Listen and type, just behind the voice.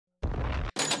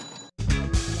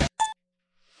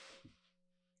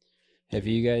Have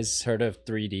you guys heard of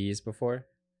 3Ds before?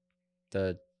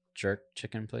 The jerk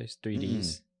chicken place,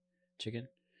 3Ds chicken.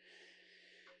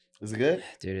 Is it good?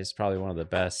 Dude, it's probably one of the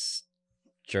best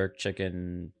jerk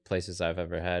chicken places I've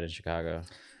ever had in Chicago.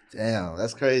 Damn,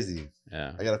 that's crazy.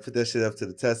 Yeah. I gotta put that shit up to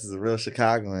the test as a real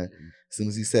Chicagoan. As soon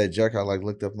as he said jerk, I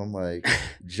looked up and I'm like,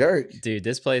 jerk? Dude,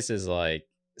 this place is like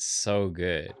so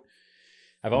good.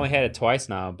 I've only had it twice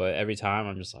now, but every time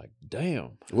I'm just like,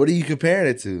 damn. What are you comparing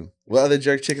it to? What other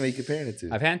jerk chicken are you comparing it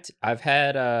to? I've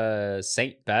had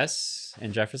St. Bess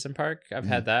in Jefferson Park. I've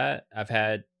had that. I've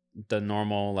had the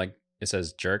normal, like it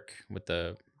says jerk with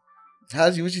the.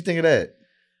 What you think of that?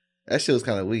 That shit was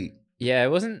kind of weak. Yeah, it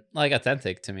wasn't like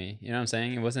authentic to me. You know what I'm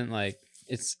saying? It wasn't like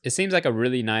it seems like a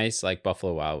really nice like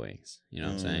Buffalo Wild Wings. You know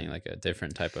what I'm saying? Like a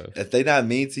different type of. If they not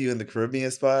mean to you in the Caribbean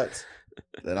spots,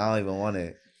 then I don't even want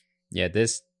it. Yeah, the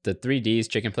 3Ds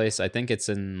chicken place, I think it's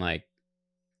in like,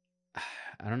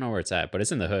 I don't know where it's at, but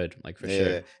it's in the hood, like for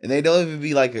sure. And they don't even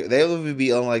be like, they don't even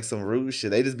be on like some rude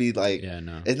shit. They just be like, yeah,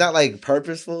 no, it's not like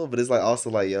purposeful, but it's like also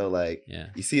like, yo, like,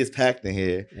 you see it's packed in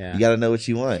here. Yeah, you got to know what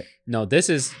you want. No, this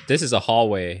is a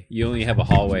hallway. You only have a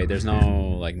hallway. There's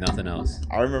no like nothing else.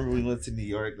 I remember we went to New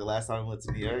York. The last time we went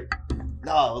to New York,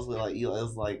 no, it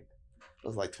was like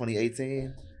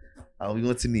 2018. We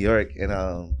went to New York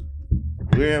and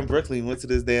we were in Brooklyn. We went to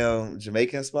this damn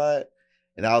Jamaican spot,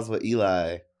 and I was with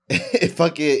Eli.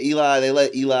 Fucking Eli, they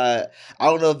let Eli. I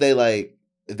don't know if they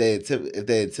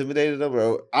intimidated him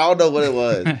or I don't know what it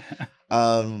was.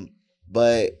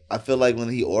 But I feel like when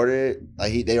he ordered,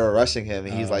 like they were rushing him,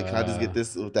 and he's like, "Can I just get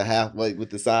this with the half, like with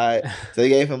the side?" So they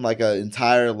gave him like an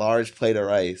entire large plate of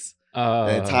rice,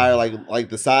 an entire like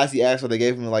the size he asked for. They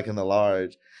gave him like in the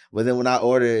large. But then when I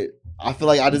ordered, I feel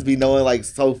like I just be knowing like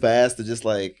so fast to just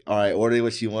like, all right, order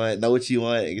what you want, know what you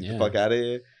want, and get the fuck out of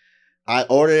here. I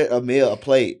ordered a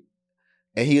plate,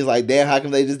 and he was like, damn, how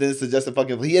come they just didn't suggest a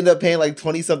fucking. He ended up paying like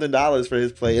 $20-something for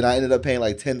his plate, and I ended up paying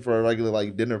like $10 for a regular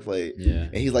like dinner plate. Yeah.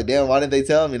 And he's like, damn, why didn't they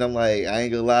tell me? And I'm like, I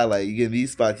ain't gonna lie, like you get in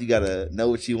these spots, you gotta know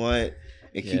what you want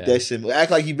and keep that shit. Act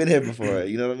like you've been here before.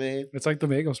 You know what I mean? It's like the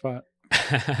bagel spot.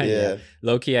 Yeah.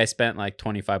 Low key, I spent like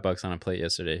 $25 on a plate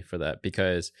yesterday for that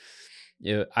because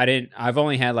I've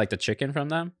only had like the chicken from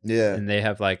them. Yeah. And they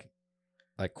have like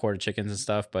quarter chickens and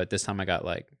stuff, but this time I got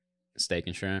like steak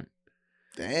and shrimp.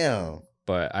 Damn.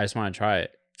 But I just want to try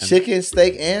it. Chicken,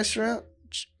 steak, and shrimp?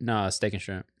 No, steak and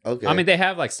shrimp. Okay. I mean, they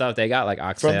have like stuff. They got like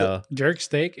oxtail. Jerk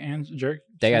steak and jerk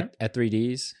They shrimp? got at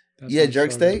 3Ds. Yeah,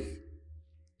 jerk steak? Good.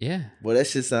 Yeah. Well, that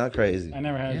shit sound crazy. I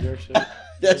never had jerk steak.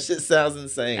 That shit sounds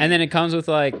insane. And then it comes with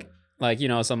like you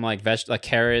know, some like like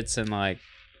carrots and like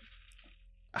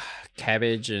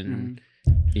cabbage and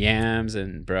yams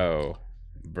and bro,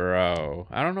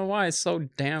 I don't know why it's so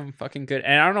damn fucking good.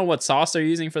 And I don't know what sauce they're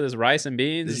using for this rice and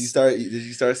beans. Did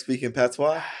you start speaking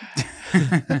patois?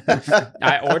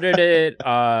 I ordered it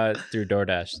through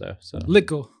DoorDash though. So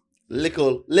Lickle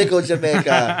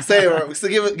Jamaica. Say it. So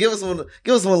give us one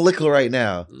lickle right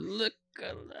now.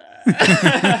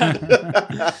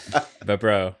 But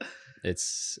bro,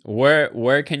 it's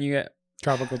where can you get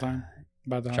Tropical Time?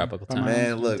 Tropical Time.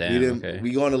 Man, look,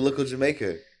 we going to Lickle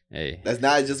Jamaica. Hey, that's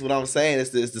not just what I'm saying.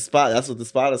 It's the spot. That's what the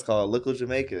spot is called, Lickle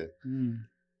Jamaica.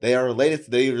 They are related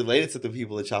to the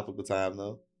people at Tropical Time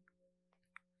though.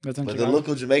 But the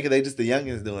Lickle Jamaica, they just the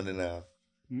youngins doing it now.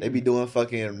 They be doing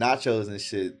fucking nachos and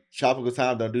shit. Tropical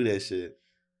Time don't do that shit.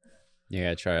 You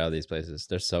gotta try all these places.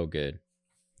 They're so good.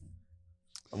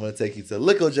 I'm gonna take you to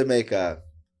Lickle Jamaica.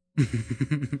 I'll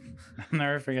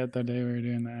never forget that day we were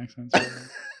doing the accents. I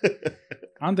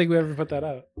don't think we ever put that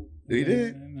out. We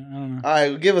did? I don't know. All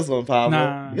right, well, give us one, Pablo.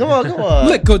 Nah. Come on.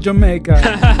 Lickle Jamaica.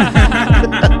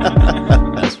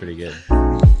 That's pretty good.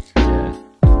 Yeah.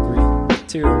 3,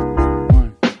 2,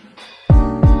 1.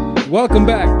 Welcome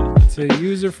back to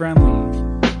User Friendly,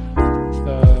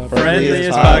 the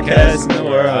friendliest podcast in the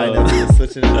world. I know we were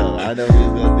switching it up. I know we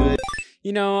was gonna do it.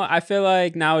 You know, I feel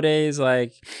like nowadays,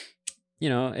 like, you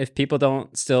know, if people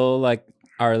don't still like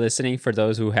are listening, for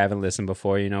those who haven't listened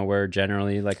before, you know, we're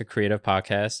generally like a creative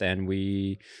podcast, and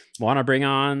we want to bring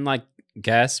on like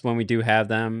guests when we do have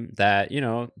them that, you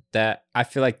know, that I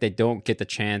feel like they don't get the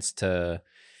chance to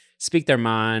speak their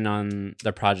mind on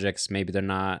their projects. Maybe they're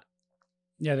not.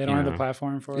 Yeah, they don't have the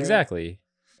platform for it. Exactly.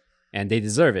 And they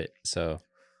deserve it. So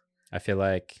I feel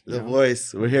like the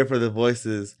voice. We're here for the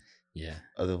voices. Yeah.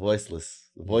 Of the voiceless.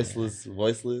 The voiceless.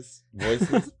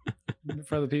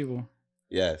 For the people.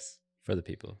 Yes. For the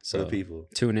people. So for the people.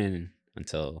 Tune in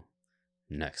until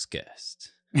next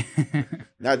guest.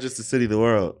 Not just the city, the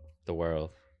world. The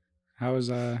world. How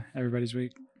was everybody's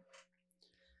week?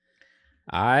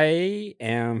 I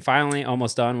am finally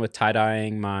almost done with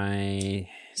tie-dyeing my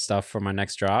stuff for my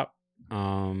next drop.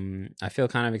 I feel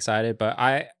kind of excited, but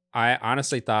I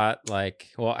honestly thought like,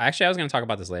 well, actually, I was gonna talk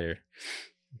about this later,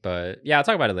 but yeah, I'll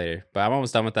talk about it later. But I'm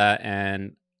almost done with that,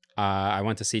 and I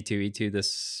went to C2E2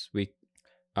 this week,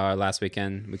 last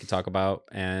weekend. We could talk about,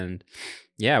 and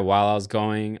yeah, while I was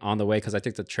going on the way, because I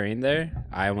took the train there,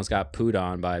 I almost got pooed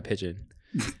on by a pigeon.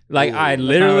 Like Ooh, I that's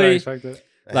That's not what I literally, expected.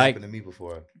 That like- happened to me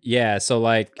before. yeah. So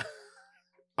like,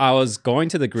 I was going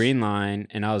to the green line,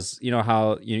 and I was, you know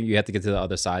how you have to get to the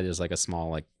other side. There's like a small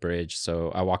like bridge.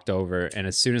 So I walked over, and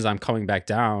as soon as I'm coming back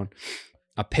down,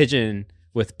 a pigeon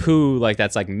with poo, like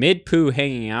that's like mid poo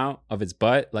hanging out of its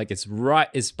butt, like it's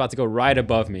about to go right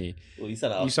above me. Well, you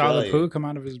sound You saw the poo come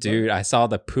out of his Dude, I saw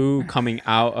the poo coming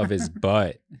out of his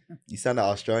butt. You sounded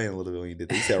Australian a little bit when you did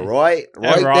that. You said right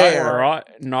Yeah, there. right,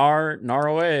 gnar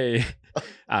away.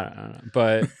 I don't know,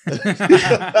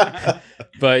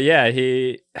 but yeah,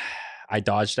 I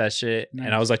dodged that shit, and I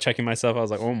Nice. was like checking myself. I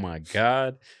was like, oh my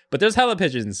god! But there's hella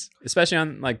pigeons, especially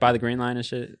on like by the green line and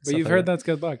shit. But you've heard that's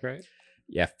good luck, right?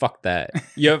 Yeah, fuck that.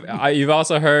 You've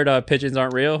also heard pigeons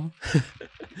aren't real.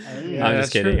 Yeah, I'm that's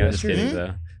just kidding. true, I'm that's just true. kidding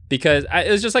though. Because it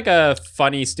was just like a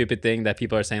funny, stupid thing that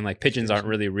people are saying like pigeons aren't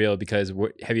really real because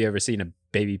have you ever seen a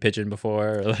baby pigeon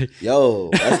before? Or, like, Yo,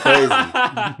 that's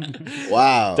crazy.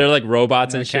 Wow. They're like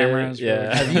robots Yeah, and shit. cameras for-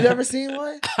 Yeah. Have you ever seen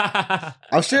one?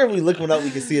 I'm sure if we look one up, we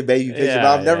can see a baby pigeon. Yeah,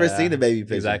 but I've never yeah. seen a baby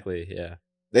pigeon. Exactly. Yeah.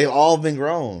 They've all been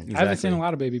grown. I haven't seen Exactly. a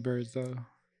lot of baby birds though.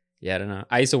 Yeah, I don't know.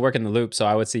 I used to work in the loop, so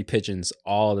I would see pigeons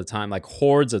all the time, like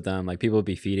hordes of them. Like people would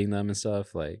be feeding them and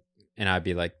stuff. Like, and I'd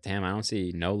be like, damn, I don't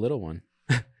see no little one.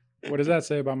 What does that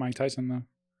say about Mike Tyson though?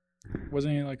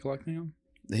 Wasn't he like collecting them?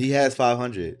 He has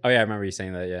 500. Oh yeah, I remember you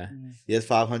saying that. Yeah. He has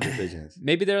 500 pigeons.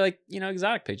 Maybe they're like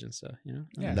exotic pigeons, so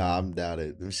Yeah. Nah, I'm down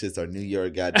it. Them shits are New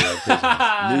York goddamn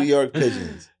pigeons. New York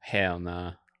pigeons. Hell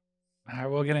nah. All right,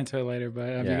 we'll get into it later. But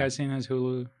have you Yeah. guys seen his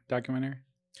Hulu documentary?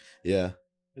 Yeah.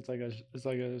 It's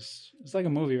like a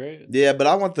movie, right? Yeah, but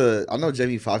I know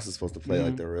Jamie Foxx is supposed to play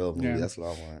like Mhm. the real movie. Yeah. That's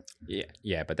what I want.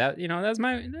 Yeah, but that's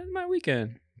my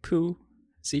weekend. Pooh,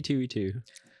 C2E2. Did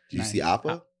you Nice. see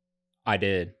Appa I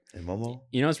did. and Momo?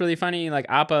 You know what's really funny? Like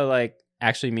Appa, like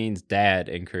actually means dad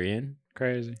in Korean.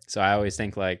 Crazy. So I always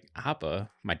think like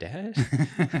Appa, my dad.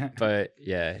 But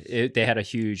yeah, they had a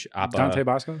huge Appa Dante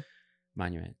Bosco.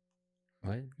 monument.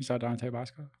 What? You saw Dante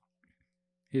Bosco?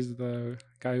 He's the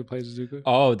guy who plays Zuko.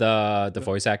 Oh, the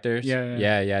voice actors.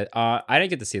 Yeah. I didn't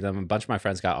get to see them. A bunch of my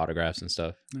friends got autographs and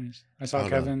stuff. Nice. I saw Oh, no.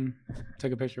 Kevin.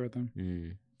 Took a picture with him.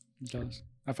 Mm. I'm jealous.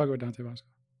 I fuck with Dante Bosco.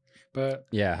 But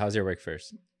Yeah, how's your week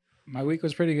first? my week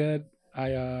was pretty good.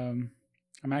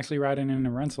 I'm actually riding in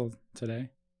a rental today.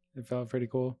 It felt pretty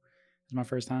cool. It's my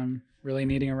first time really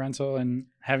needing a rental and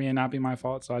having it not be my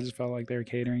fault. So I just felt like they were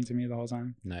catering to me the whole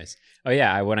time. Nice. Oh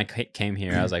yeah, when I came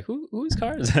here, I was like, whose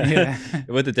car is that? Yeah.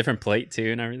 With a different plate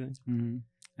too and everything. hmm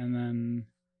And then,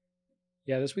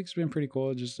 yeah, this week's been pretty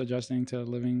cool. Just adjusting to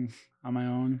living on my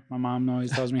own. My mom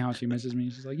always tells me how she misses me.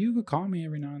 She's like, "You could call me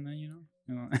every now and then, you know."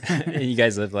 And you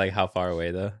guys live like how far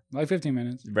away though? Like 15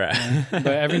 minutes. Bruh. But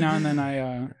every now and then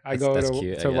I That's- go that's to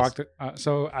cute, I to walk. guess.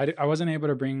 So I wasn't able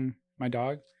to bring my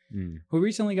dog, Mm. who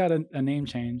recently got a name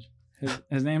change.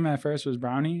 His name at first was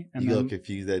Brownie, and You gonna then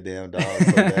confuse that damn dog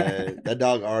so bad. That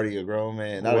dog already a grown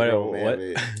man. Not a grown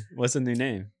man. But What's the new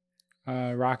name?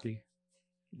 Rocky.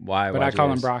 Why? But I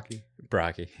call him Brocky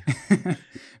Brocky.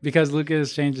 because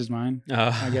Lucas changed his mind.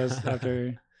 Oh. I guess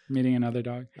after meeting another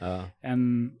dog. Oh.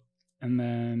 And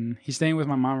then he's staying with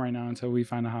my mom right now until we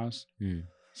find a house. Hmm.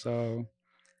 So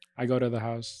I go to the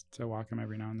house to walk him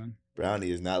every now and then. Brownie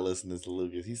is not listening to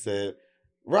Lucas. He said,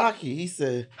 Rocky. He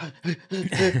said,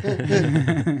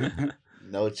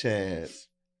 no chance.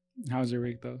 How's your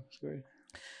week though? Square?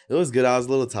 It was good. I was a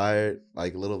little tired,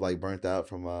 like a little like burnt out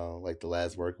from like the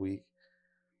last work week.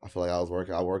 I feel like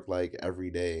I worked like every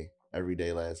day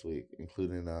last week,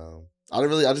 including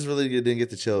I just really didn't get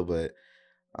to chill, but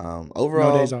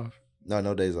overall No days off.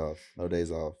 No days off. No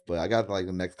days off. But I got like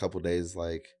the next couple days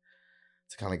like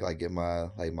to kind of like get my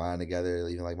like mind together,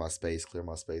 even like my space, clear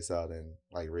my space out and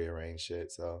like rearrange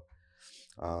shit. So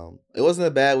it wasn't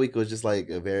a bad week. It was just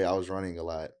like I was running a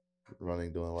lot,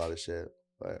 doing a lot of shit.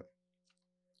 But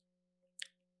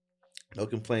no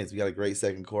complaints. We got a great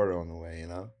second quarter on the way, you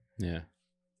know? Yeah.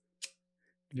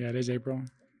 Yeah, it is April.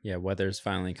 Yeah. Weather's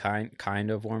finally kind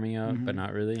of warming up, but Mhm.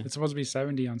 not really. It's supposed to be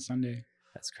 70 on Sunday.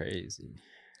 That's crazy.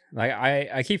 Like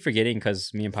I keep forgetting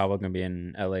because me and Pablo are gonna be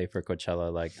in LA for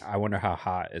Coachella. Like I wonder how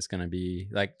hot it's gonna be.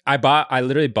 Like I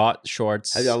literally bought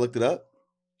shorts. Have y'all looked it up?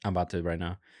 I'm about to right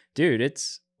now, dude.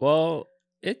 It's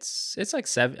like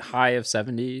high of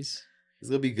 70s. It's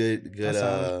gonna be good. Good. That's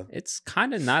solid. It's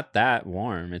kind of not that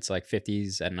warm. It's like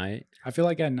 50s at night. I feel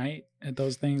like at night at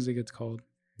those things it gets cold.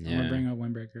 I'm gonna Yeah. bring up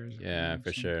windbreakers. Yeah,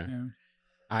 for sure. Yeah.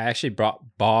 I actually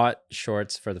bought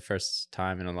shorts for the first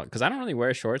time in a long, because I don't really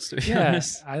wear shorts, to be Yeah,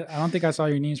 honest. I don't think I saw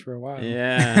your knees for a while.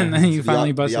 Yeah. And then you Do finally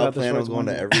y'all busted out the plan on shorts. going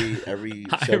to one day. every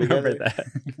I show remember together?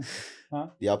 that. Huh?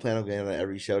 Do y'all plan on going to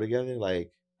every show together?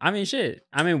 Like, I mean, shit.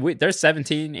 I mean, there's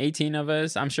 17, 18 of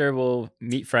us. I'm sure we'll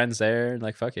meet friends there.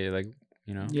 Like, fuck it. Like,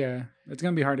 you know. Yeah, it's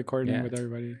gonna be hard to coordinate Yeah. with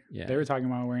everybody. Yeah. They were talking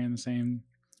about wearing the same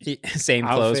Same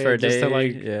clothes outfit for a just day. to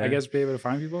like, yeah. I guess, be able to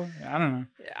find people. I don't know.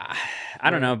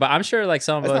 I don't know, but I'm sure like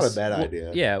some of That's not us. a bad we'll-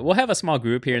 idea. Yeah, we'll have a small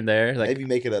group here and there. Like, maybe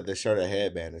make it the shirt or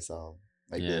headband or something.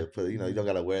 Like, Yeah. you know, you don't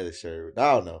gotta wear the shirt.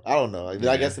 I don't know. I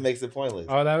Yeah. guess it makes it pointless.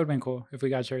 Oh, that would have been cool if we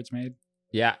got shirts made.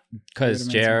 yeah, because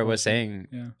made some JR cool was shit. saying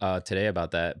Yeah, today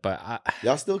about that, but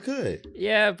Y'all still could.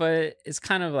 yeah, but it's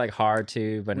kind of like hard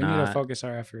to, but we need not. to focus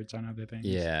our efforts on other things.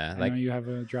 Yeah, I like know you have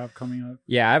a drop coming up.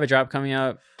 yeah, I have a drop coming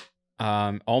up.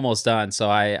 Almost done. So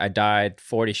I dyed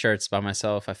 40 shirts by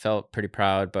myself. I felt pretty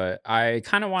proud, but I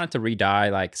kind of wanted to re-dye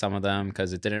like some of them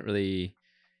because it didn't really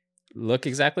look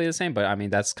exactly the same. But I mean,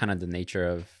 that's kind of the nature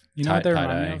of You know what they remind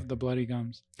me tie-dye. of? The bloody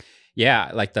gums.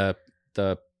 Yeah, like the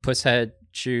puss head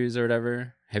shoes or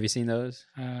whatever. Have you seen those?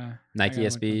 I Nike gotta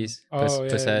look them SBs. up. Oh,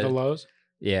 puss yeah, head. the lows.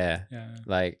 Yeah. Yeah,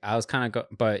 Like I was kind of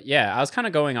but yeah, I was kind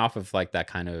of going off of like that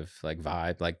kind of like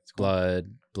vibe, like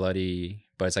bloody,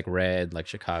 but it's like red, like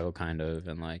Chicago kind of,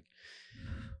 and like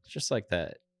it's just like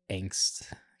that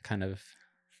angst kind of.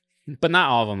 But not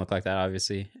all of them look like that,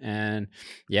 obviously. And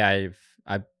yeah,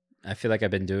 I feel like I've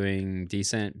been doing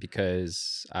decent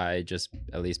because I just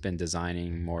at least been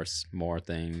designing more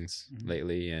things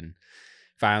lately, and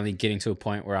finally getting to a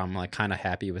point where I'm like kind of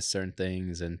happy with certain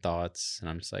things and thoughts, and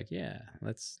I'm just like, yeah,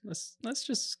 let's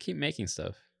just keep making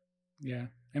stuff. yeah.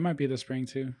 It might be the spring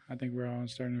too. I think we're all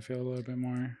starting to feel a little bit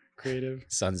more creative.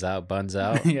 Sun's out, buns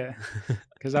out. Yeah,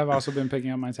 because I've also been picking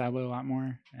up my tablet a lot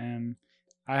more, and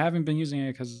I haven't been using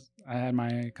it because I had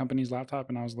my company's laptop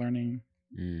and I was learning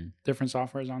different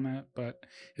softwares on that. But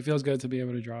it feels good to be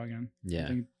able to draw again. I Yeah,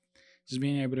 think just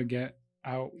being able to get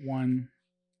out one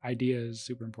idea is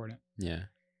super important. yeah.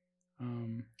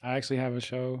 I actually have a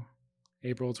show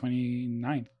April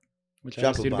 29th, which I Drop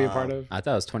asked a you to be a bomb. part of. I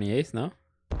thought it was 28th. No,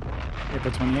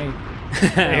 April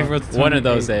 28th. April one of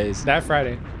those 28th. days. That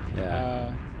Friday.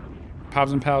 Yeah.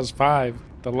 Pops and Pals 5,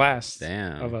 the last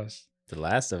Damn. of us. The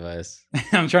Last of Us.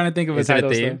 I'm trying to think of a Is it a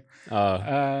title. theme? Still.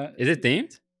 Oh, is it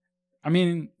themed? I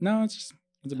mean, no, it's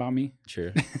about me.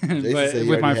 True. Jason But said you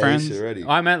with already my had his friends. shit ready. Oh,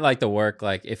 I meant like the work.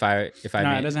 Like if I No,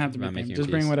 make, it doesn't have to if be. I'm themed. making a Just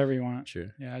bring piece. whatever you want. True.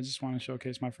 Yeah, I just want to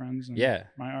showcase my friends and Yeah.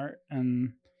 my art,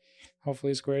 and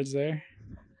hopefully Squared's there.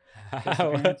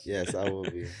 Yes, I will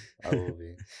be.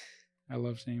 I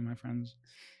love seeing my friends.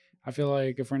 I feel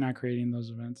like if we're not creating those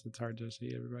events, it's hard to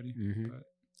see everybody. Mhm. But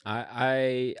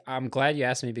I'm glad you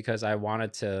asked me because I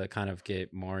wanted to kind of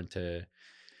get more into,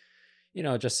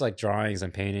 just like drawings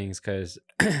and paintings, because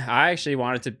I actually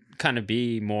wanted to kind of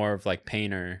be more of like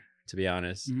painter, to be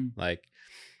honest, Mhm. like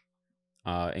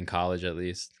in college at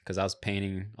least, because I was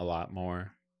painting a lot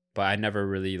more, but I never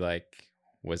really like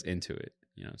was into it.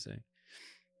 You know what I'm saying?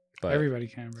 But everybody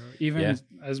can, bro. Even Yeah.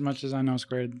 as much as I know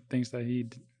Squared thinks that he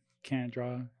can't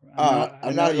draw.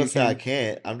 I'm not gonna say I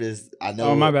can't. I know.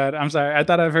 Oh, my bad. I'm sorry. I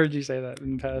thought I've heard you say that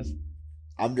in the past.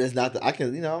 I'm just not. I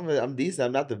can. I'm decent.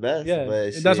 I'm not the best. Yeah,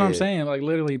 but that's what I'm shit. saying. Like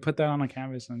literally, put that on a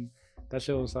canvas and that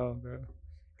shit will sell, bro.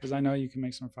 Because I know you can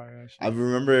make some fire ass shit. I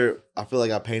remember. I feel like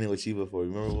I painted with you before.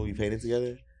 Remember when we painted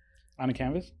together? On a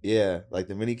canvas. Yeah, like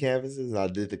the mini canvases. And I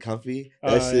did the comfy.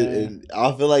 Oh, That shit. yeah, yeah. And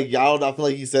I feel like y'all. I feel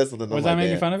like you said something. Was I'm I like,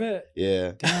 making damn. fun of it?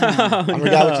 Yeah. Damn. I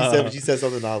forgot what you said, but you said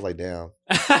something. And I was like, damn.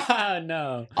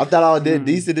 no. I thought I did Mm.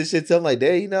 decent and shit. So I'm like,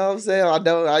 damn. You know what I'm saying?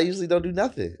 I usually don't do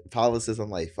nothing. Paula says,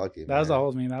 I'm like, fuck it. That was the man.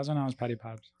 old me. That was when I was Patty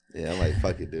Pops. Yeah, I'm like,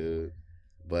 fuck it, dude.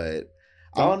 But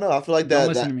I don't know. I feel like Don't that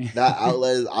listen to me. that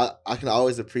outlet is, I can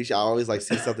always appreciate. I always like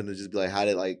see something to just be like, how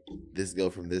did like this go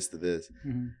from this to this?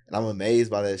 Mhm. And I'm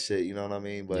amazed by that shit. You know what I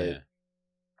mean? But Yeah.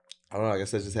 I don't know. I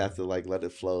guess I just have to like let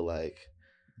it flow. Like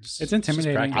It's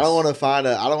intimidating. practice. I don't want to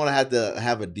I don't want to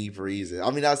have a deep reason. I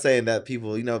mean, not saying that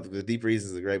people, the deep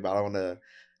reasons are great, but I don't want to.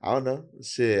 I don't know.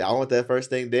 Shit, I want that first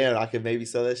thing down. I can maybe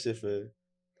sell that shit for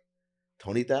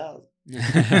 20,000.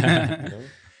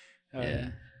 Yeah.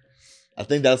 I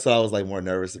think that's what I was like more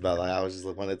nervous about. Like I was just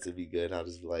wanted it to be good. And I'll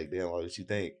just be like, damn, what you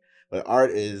think? But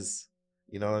art is,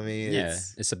 you know what I mean? Yeah,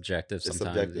 it's subjective It's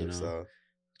sometimes. subjective. So It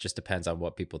just depends on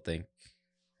what people think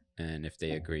and if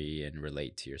they agree and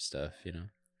relate to your stuff.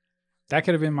 That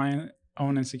could have been my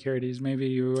own insecurities. Maybe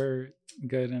you were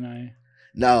good and I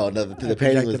No, the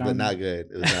painting was projected but on not you.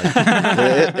 good. It was not,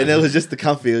 and it was just the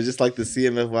comfy. It was just like the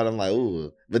CMF one. I'm like,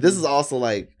 ooh. But this is also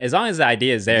like As long as the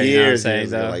idea is there, you know what I'm years saying?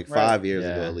 ago, Though? like Right. 5 years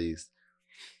ago Yeah. at least.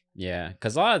 Yeah,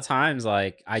 because a lot of times,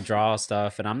 like I draw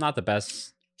stuff, and I'm not the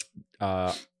best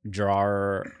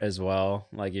drawer as well.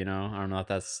 Like I don't know if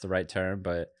that's the right term,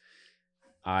 but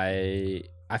I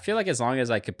feel like as long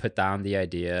as I could put down the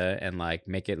idea and like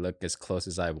make it look as close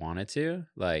as I want it to,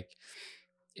 like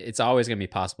it's always gonna be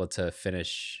possible to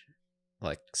finish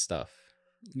like stuff,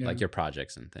 Yeah. like your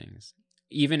projects and things,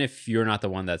 even if you're not the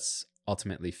one that's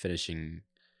ultimately finishing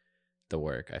the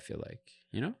work. I feel like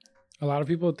A lot of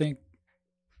people think,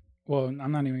 well,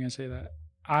 I'm not even gonna say that.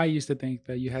 I used to think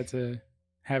that you had to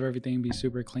have everything be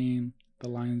super clean, the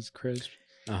lines crisp,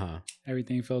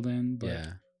 everything filled in. But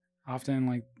Yeah. often,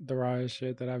 like the rawest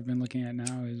shit that I've been looking at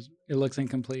now is it looks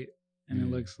incomplete and Mm.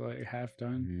 it looks like half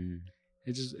done. Mm.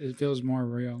 It feels more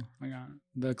real. Like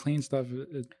the clean stuff,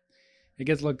 it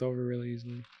gets looked over really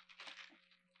easily.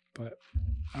 But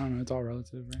I don't know. It's all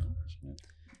relative, right? Shit.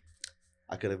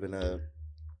 I could have been a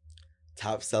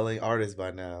top selling artist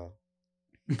by now.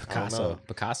 know.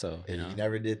 Picasso. And you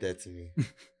never did that to me.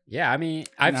 Yeah, I mean,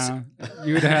 I've Nah,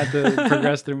 you would have had to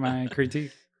progress through my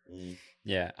critique.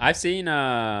 Yeah, I've seen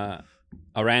a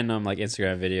random like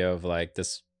Instagram video of like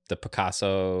the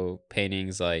Picasso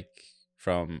paintings like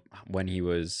from when he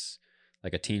was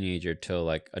like a teenager till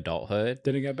like adulthood.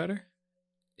 Did it get better?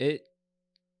 It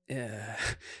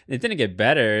didn't get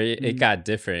better. It Mhm. got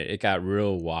different. It got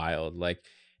real wild. Like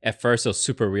at first it was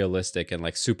super realistic and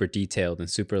like super detailed and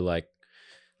super like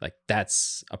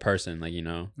that's a person, like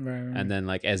Right. And then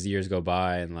like as years go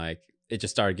by and like it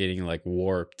just started getting like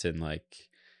warped and like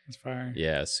It's fire.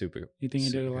 yeah, super. You think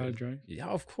you did a super lot of crazy. drugs? Yeah,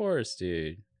 of course,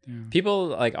 dude. Yeah. People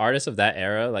like artists of that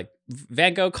era, like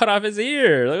Van Gogh cut off his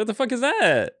ear. Like what the fuck is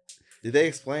that? Did they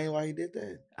explain why he did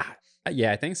that?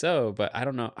 Yeah, I think so, but I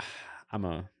don't know. I'm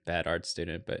a bad art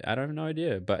student, but I don't have no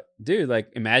idea. But dude,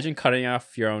 like imagine cutting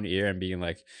off your own ear and being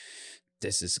like,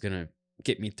 this is gonna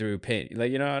get me through pain.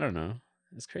 Like, I don't know.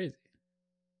 It's crazy.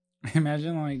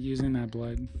 Imagine like using that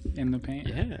blood in the paint.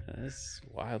 Yeah, that's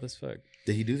wild as fuck.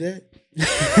 Did he do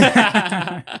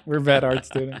that? We're bad art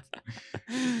students.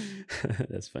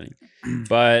 That's funny.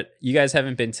 But you guys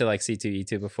haven't been to like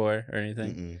C2E2 before or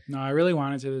anything? Mm-mm. No, I really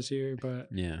wanted to this year, but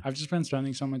Yeah. I've just been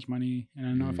spending so much money, and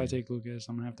I know if I Mm. take Lucas,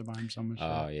 I'm gonna have to buy him so much.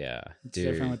 Oh stuff. yeah, It's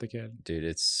dude. different with the kid. Dude,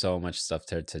 it's so much stuff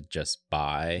to just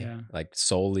buy, Yeah. like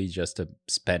solely just to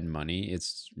spend money.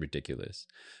 It's ridiculous.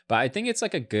 But I think it's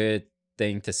like a good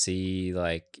thing to see,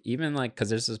 like even like because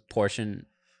there's this portion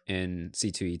in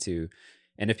C2E2,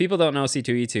 and if people don't know,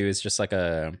 C2E2 is just like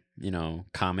a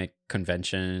comic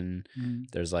convention. Mhm.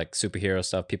 There's like superhero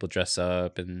stuff. People dress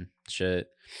up and shit.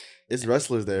 It's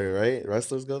wrestlers there, right?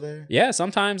 Wrestlers go there? Yeah,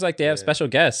 sometimes like they have Yeah. special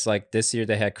guests. Like this year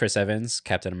they had Chris Evans,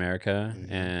 Captain America,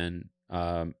 Mhm. and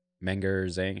Menger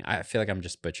Zhang. I feel like I'm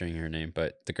just butchering her name,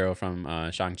 but the girl from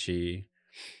Shang-Chi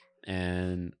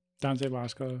and Dante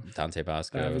Bosco, Dante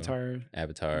Bosco, the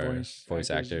Avatar voice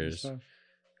and actors. stuff.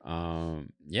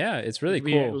 Yeah, it's really It could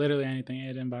be cool. Literally anything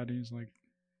it embodies, like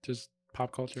just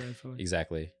pop culture. I feel like.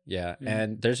 Exactly. Yeah. Yeah.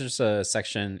 And there's just a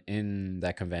section in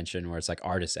that convention where it's like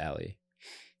Artist Alley.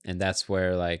 And that's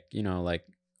where like, like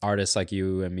artists like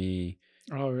you and me,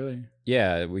 Oh, really?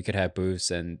 yeah, we could have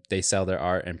booths and they sell their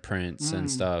art and prints and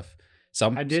Mm. stuff.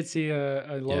 Some I did see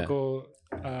a local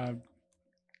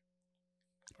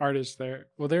artist there.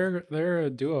 Well, they're a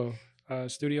duo,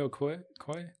 Studio Koi. Do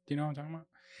you know what I'm talking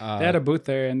about? They had a booth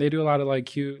there, and they do a lot of like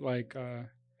cute like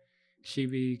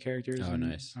chibi characters. Oh, and,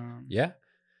 nice. Yeah.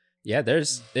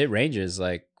 It ranges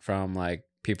like from like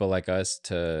people like us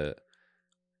to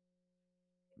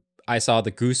I saw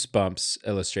the Goosebumps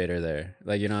illustrator there.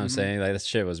 Like, you know what I'm Mhm. saying? Like that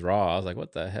shit was raw. I was like,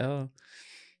 what the hell?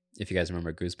 If you guys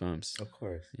remember Goosebumps. Of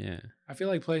course. Yeah. I feel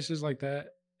like places like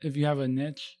that, if you have a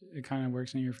niche, it kind of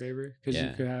works in your favor because Yeah.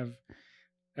 you could have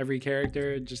every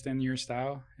character just in your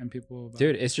style, and people will buy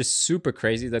Dude, it. it's just super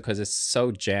crazy though because it's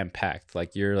so jam packed.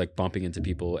 Like you're like bumping into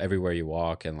people everywhere you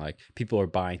walk, and like people are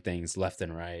buying things left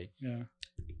and right. Yeah.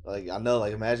 Like I know,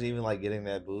 like imagine even like getting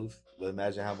that booth, but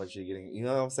imagine how much you're getting. You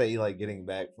know what I'm saying? Like getting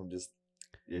back from just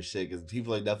your shit because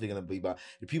people are definitely gonna be buying.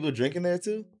 Are people drinking there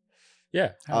too?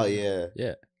 Yeah. Oh yeah,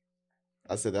 Yeah.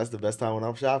 I said that's the best time when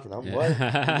I'm shopping. I'm Yeah. what? Look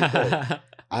at that.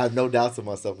 I have no doubts in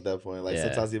myself at that point. Like Yeah.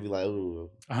 sometimes you'll be like, ooh,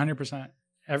 100%.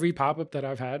 Every pop up that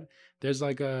I've had, there's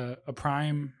like a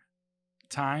prime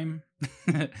time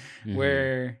Mm-hmm.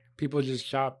 where people just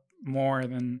shop more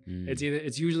than Mm.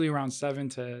 it's usually around 7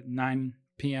 to 9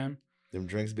 p.m. them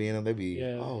drinks being them, they be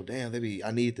Yeah. oh damn, they be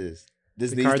I need this.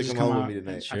 this The needs car to just come home out. with me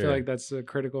tonight. I feel Sure. like that's a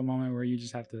critical moment where you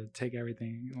just have to take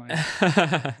everything. Like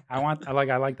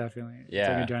I like that feeling.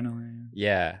 Yeah. It's like adrenaline.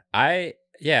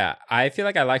 I feel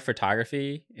like I like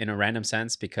photography in a random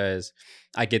sense because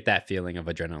I get that feeling of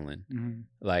adrenaline. Mm-hmm.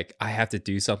 Like I have to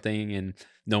do something and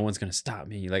no one's gonna stop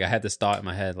me. Like I had this thought in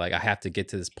my head, like I have to get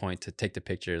to this point to take the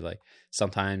picture. Like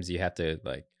sometimes you have to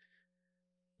like,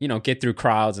 you know, get through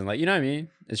crowds and like, you know what I mean?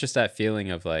 It's just that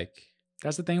feeling of like,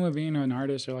 That's the thing with being an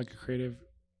artist or like a creative.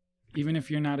 Even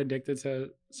if you're not addicted to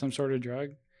some sort of drug,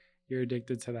 you're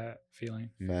addicted to that feeling.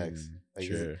 Facts. Like,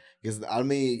 sure. Because I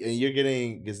mean, and you're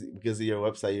getting because of your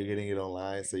website, you're getting it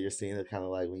online, so you're seeing it kind of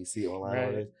like when you see it online. Right.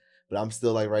 Already. But I'm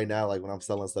still like right now, like when I'm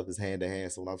selling stuff, it's hand to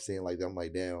hand. So when I'm seeing like, I'm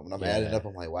like, damn. When I'm adding it up,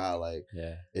 I'm like, wow, like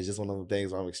Yeah. it's just one of the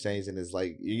things where I'm exchanging. It's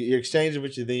like you're exchanging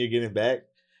what you think you're getting back,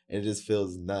 and it just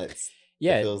feels nuts.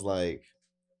 Yeah. It feels like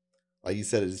you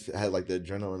said, it just had like the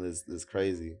adrenaline is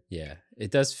crazy. Yeah.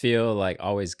 It does feel like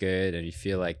always good, and you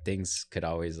feel like things could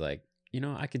always like, you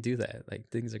know, I could do that. Like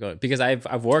things are going, because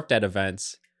I've worked at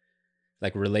events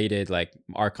like related, like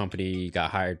our company got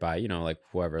hired by, you know, like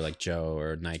whoever, like Joe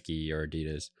or Nike or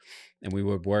Adidas, and we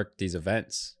would work these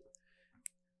events,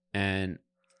 and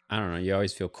I don't know, you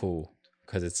always feel cool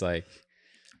because it's like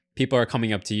people are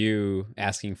coming up to you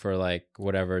asking for like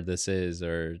whatever this is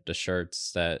or the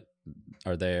shirts that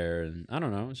are there, and I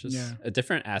don't know, it's just a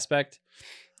different aspect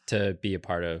to be a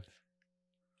part of.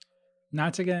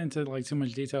 Not to get into like too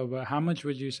much detail, but how much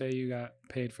would you say you got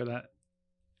paid for that?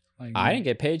 Like I didn't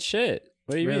get paid shit.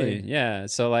 What do you Really? mean? Yeah.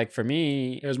 So like for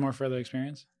me, it was more for the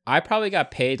experience. I probably got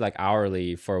paid like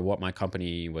hourly for what my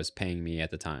company was paying me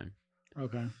at the time.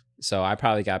 Okay. So I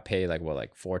probably got paid like what,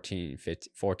 like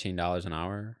 $14 an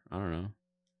hour. I don't know.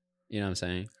 You know what I'm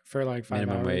saying? For like 5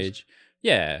 Minimum hours. wage.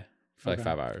 Yeah. For like Okay.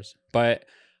 5 hours. But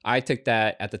I took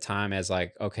that at the time as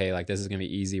like, okay, like this is going to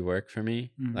be easy work for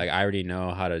me. Mhm. Like I already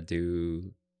know how to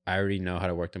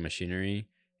work the machinery.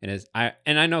 And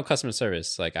I know customer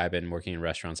service. Like I've been working in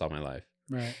restaurants all my life.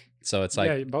 Right. So it's like,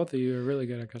 yeah, both of you are really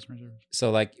good at customer service.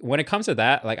 so like when it comes to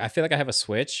that, like I feel like I have a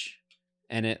switch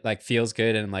and it like feels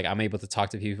good and like I'm able to talk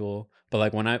to people. But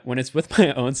like when it's with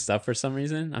my own stuff for some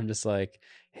reason, I'm just like,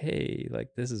 hey,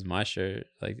 like this is my shirt.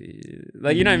 Like you know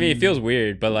what I mean? It feels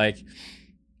weird, but like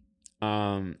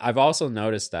I've also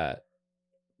noticed that.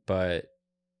 But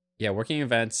yeah, working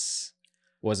events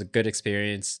was a good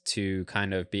experience to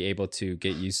kind of be able to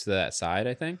get used to that side,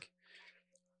 I think.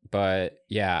 But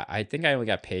yeah, I think I only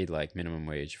got paid like minimum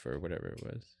wage for whatever it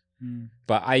was.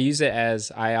 But I use it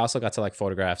as, I also got to like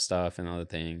photograph stuff and other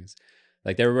things.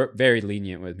 Like they were very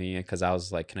lenient with me because I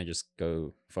was like, can I just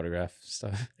go photograph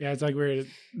stuff? Yeah, it's like weird.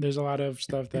 There's a lot of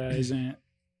stuff that isn't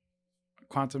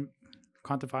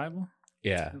quantifiable.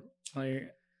 Yeah.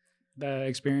 Like the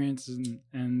experience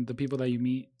and the people that you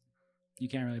meet, you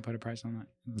can't really put a price on that.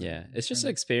 Yeah. It's just an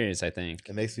experience, I think.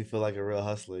 It makes me feel like a real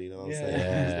hustler, you know what I'm saying?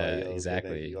 Yeah, It's like, yo,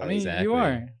 exactly. like, I mean, Exactly. you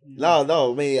are.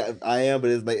 No, I mean I am,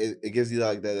 but it's like it gives you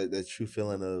like that true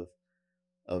feeling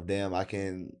of damn, I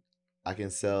can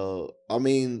sell. I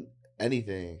mean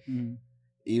anything, Mhm.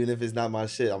 even if it's not my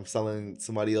shit. I'm selling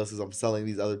somebody else's. I'm selling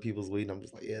these other people's weed. And I'm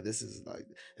just like, yeah, this is like,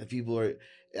 and people are.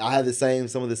 I have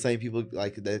some of the same people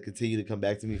like that continue to come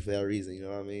back to me for that reason. You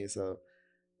know what I mean? So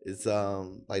it's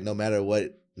like no matter what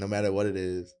it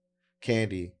is,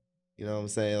 candy. You know what I'm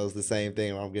saying? It was the same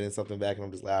thing. Where I'm getting something back, and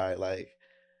I'm just like, all right, like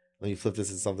let me flip this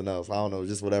into something else. I don't know,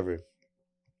 just whatever.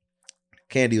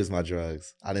 Candy was my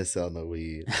drugs. I didn't sell no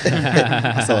weed.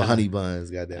 I sold honey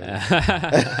buns. Goddamn it.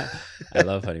 I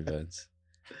love honey buns.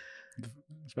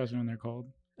 Especially when they're cold.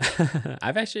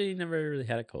 I've actually never really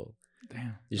had a cold.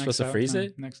 Damn. You're supposed to freeze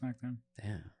it? Next snack time.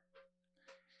 Damn.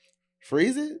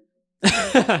 Freeze it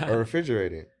or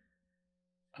refrigerate it.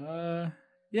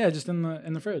 Yeah, just in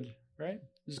the fridge, right?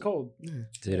 It's cold.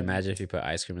 Dude, imagine if you put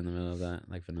ice cream in the middle of that,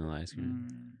 like vanilla ice cream.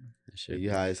 That shit.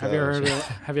 You high as Have you hell.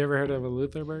 have you ever heard of a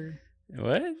Luther burger?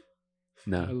 What? A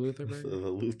No. Luther burger? The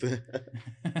Luther.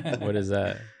 What is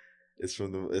that? It's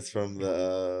from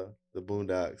the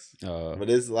Boondocks. Oh. But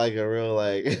it's like a real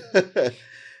like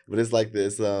but it's like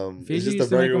this it's Fiji just a used to make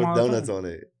burger them with all the donuts time. on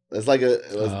it. It's like it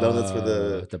was donuts for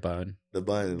the bun. the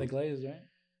bun. The glaze, right?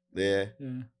 Yeah.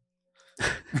 Yeah.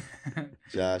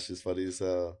 Josh is funny as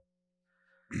hell.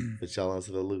 But y'all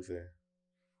onto the Luther.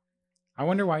 I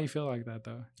wonder why you feel like that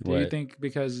though. Do you What? think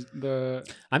because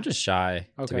I'm just shy,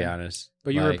 to be Okay. honest.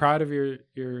 but you were Like, proud of your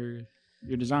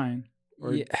design?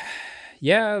 Or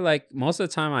yeah, like most of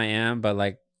the time I am, but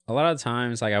like a lot of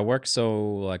times, like I work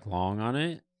so like long on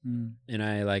it, Mm. and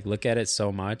I like look at it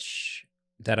so much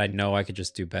that I know I could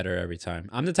just do better every time.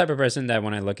 I'm the type of person that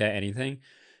when I look at anything,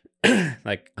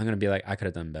 like I'm gonna be like I could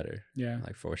have done better, Yeah.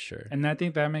 like for sure. And I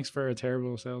think that makes for a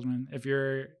terrible salesman if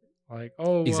you're like,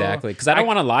 oh, well, Exactly, because I don't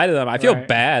want to lie to them. I feel Right.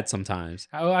 bad sometimes.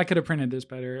 oh, I could have printed this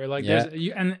better. Or like Yeah. there's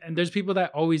and there's people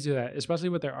that always do that, especially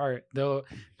with their art. They'll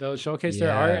showcase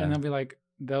their art Yeah. and they'll be like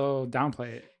they'll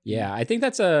downplay it. Yeah, I think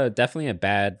that's definitely a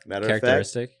bad Matter of fact,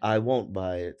 characteristic. I won't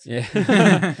buy it.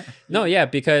 Yeah. No, yeah,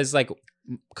 because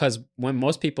when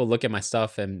most people look at my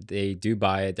stuff and they do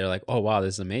buy it, they're like, "Oh wow,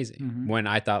 this is amazing." Mhm. When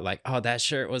I thought like, "Oh, that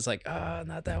shirt was like, oh,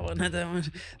 not that one, not that one,"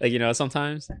 like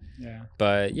sometimes. Yeah.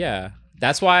 But yeah,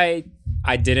 that's why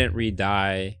I didn't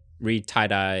tie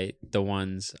dye the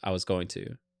ones I was going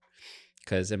to,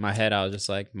 because in my head I was just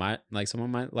like,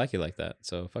 someone might like it like that,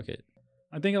 so fuck it.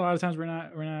 I think a lot of times we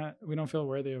don't feel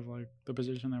worthy of like the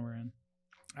position that we're in.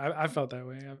 I felt that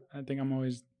way. I think I'm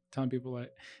always telling people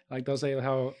like they'll say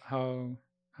how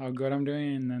good I'm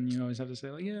doing, and then you always have to say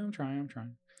like, yeah, I'm trying.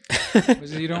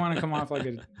 Because you don't want to come off like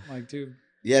too.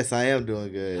 Yes, I am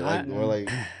doing good. Like more like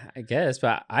I guess,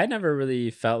 but I never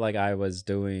really felt like I was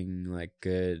doing like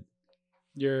good.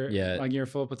 Your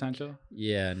full potential.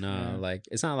 Yeah, no, Yeah. like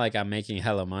it's not like I'm making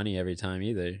hella money every time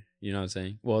either. You know what I'm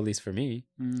saying? Well, at least for me,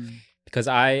 because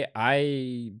I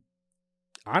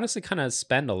honestly kind of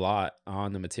spend a lot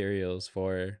on the materials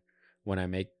for when I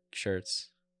make shirts.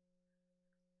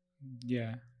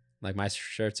 Yeah. Like my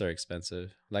shirts are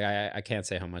expensive. Like I can't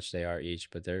say how much they are each,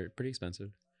 but they're pretty expensive.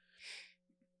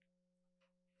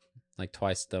 Like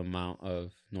twice the amount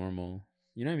of normal.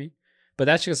 You know what I mean? But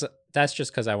that's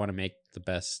just because I want to make the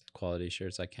best quality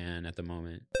shirts I can at the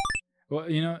moment. Well,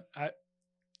 I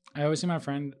always see my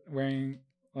friend wearing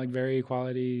like very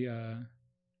quality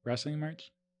wrestling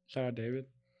merch. Shout out David.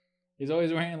 He's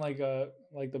always wearing like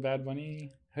the Bad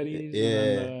Bunny hoodies. Yeah.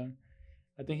 And then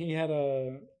I think he had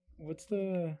what's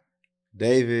the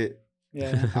David.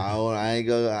 yeah. I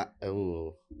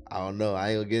don't know. I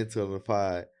ain't gonna get into it on the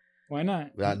pod. Why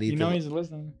not? But I need to- he's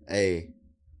listening. Hey,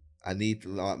 I need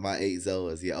my 8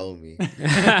 Zoas. You owe me.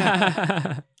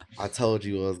 Yeah. I told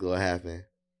you what was gonna happen.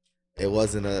 It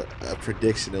wasn't a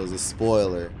prediction. It was a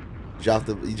spoiler. You dropped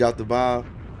the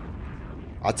bomb.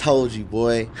 I told you,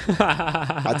 boy.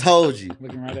 I told you.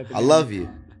 Looking right at the I love you,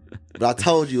 but I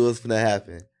told you it was gonna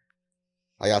happen.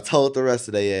 Like I told the rest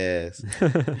of their ass.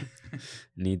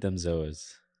 Need them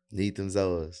Zoas. Need them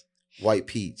Zoas. White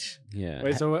peach. Yeah.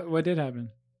 Wait, so what did happen?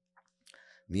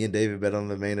 Me and David bet on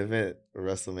the main event of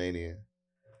WrestleMania.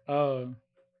 Oh,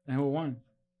 and who won?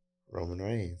 Roman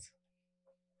Reigns.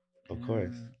 Of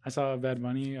course. I saw Bad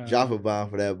Bunny. Drop a bomb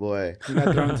for that boy. He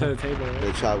got thrown to the table. Right?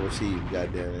 The tribal chief,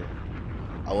 goddamn it.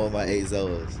 I want my 8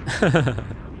 Zoas.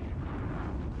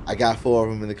 I got 4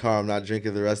 of them in the car. I'm not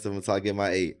drinking the rest of them until I get my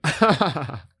 8.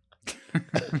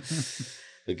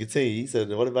 But continue. He said,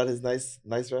 what about his nice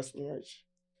wrestling merch?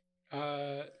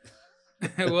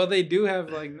 Well, they do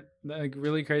have like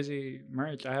really crazy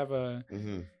merch. I have a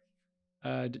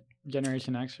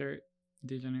Generation X shirt,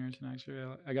 D-Generation X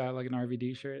shirt. I got like an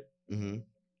RVD shirt. Mm-hmm.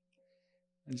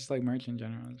 It's just like merch in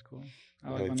general. It's cool.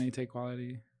 I like Right. when they take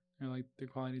quality or like the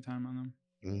quality time on them.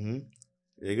 Mm-hmm.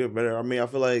 They get better. I mean, I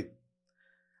feel like,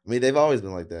 they've always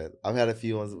been like that. I've had a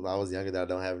few ones when I was younger that I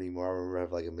don't have anymore. I remember I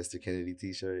have like a Mr. Kennedy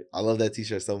t-shirt. I love that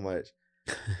t-shirt so much.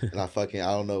 And I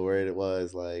don't know where it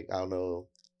was. Like, I don't know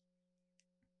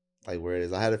like where it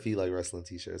is. I had a few like wrestling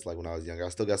t-shirts like when I was younger. I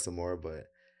still got some more, but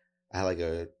I had like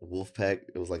a wolf pack.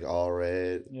 It was like all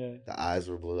red. Yeah. The eyes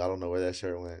were blue. I don't know where that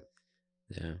shirt went.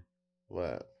 Yeah.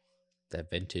 But That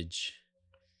vintage.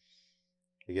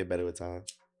 it get better with time.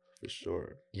 For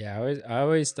sure. Yeah, I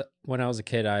always when I was a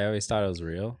kid, I always thought it was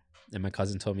real, and my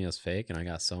cousin told me it was fake, and I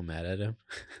got so mad at him.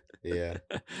 Yeah.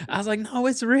 I was like, "No,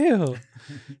 it's real,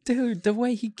 dude. The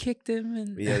way he kicked him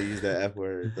and We gotta use that F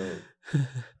word though.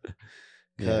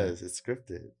 Because it's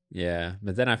scripted. Yeah,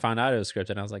 but then I found out it was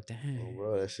scripted, and I was like, Oh, "Dang,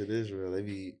 bro, that shit is real. They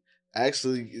be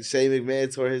actually Shane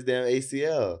McMahon tore his damn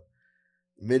ACL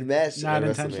mid-match. Not at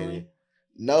intentionally? WrestleMania.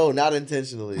 No, not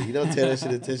intentionally. You don't tear that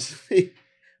shit intentionally.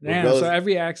 Damn. bros- So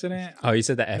every accident. oh, you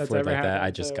said the F That's word ever like that. I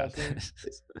happened just to got us,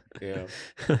 that.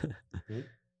 Yeah.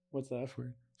 What's the F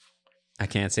word? I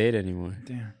can't say it anymore.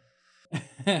 Damn.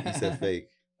 You said fake.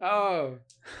 Oh.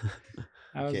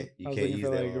 I was, can't- you I was can't looking use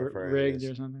for that like when referring to rigged this.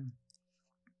 or something.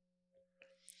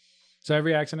 So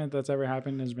every accident that's ever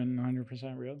happened has been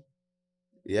 100% real.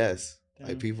 Yes. Damn.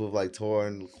 Like people have like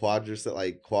torn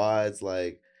quads,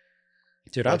 like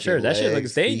Dude, I'm Fucking sure that shit legs,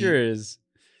 looks feet. dangerous.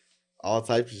 all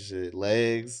types of shit.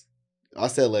 Legs. I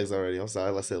said legs already. I'm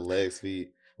sorry. I said legs,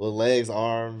 feet. Well, legs,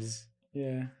 arms,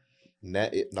 Yeah.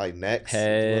 like necks.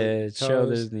 Head, Toes.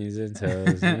 shoulders, knees, and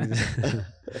toes.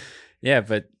 Yeah,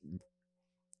 but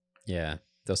yeah,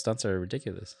 those stunts are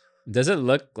ridiculous. Does it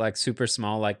look like super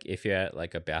small, like if you're at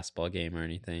like a basketball game or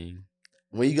anything?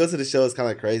 When you go to the show, it's kind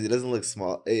of crazy. It doesn't look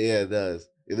small. Yeah, it does.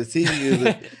 The TV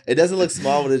is. It doesn't look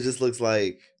small, but it just looks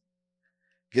like.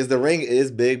 Because the ring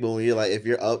is big, but when you're like, if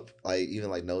you're up, like even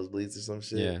like nosebleeds or some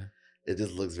shit, Yeah. it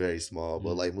just looks very small.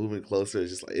 But like moving closer,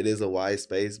 it's just like it is a wide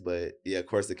space. But yeah, of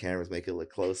course the cameras make it look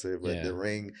closer. But Yeah. the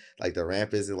ring, like the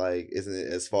ramp, isn't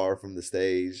as far from the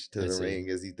stage to I the see. ring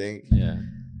as you think. Yeah.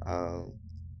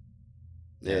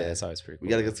 Yeah, That's always pretty cool. we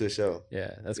gotta go to a show.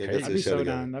 Yeah, that's Yeah, go crazy. I'd to be the show so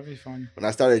together. down. That'd be fun. When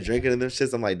I started drinking and them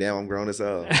shits, I'm like, damn, I'm grown as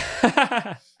hell.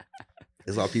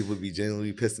 It's why people be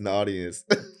genuinely pissed in the audience.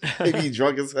 They be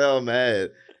drunk as hell,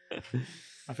 mad.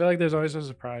 I feel like there's always a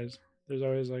surprise. There's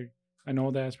always like an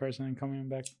old ass person coming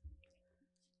back.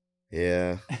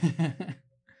 Yeah,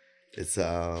 it's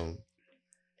a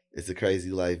crazy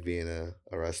life being a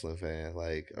wrestling fan,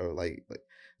 like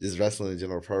just wrestling in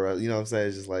general, pro wrestling. You know what I'm saying?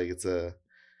 It's just like you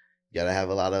gotta have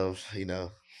a lot of Yeah.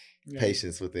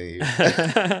 patience within you.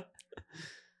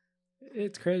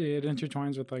 It's crazy. It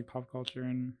intertwines with like pop culture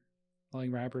and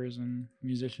like rappers and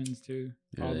musicians too.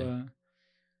 All Really? the,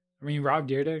 I mean, Rob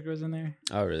Dyrdek was in there.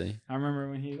 Oh, really? I remember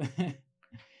when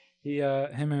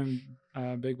him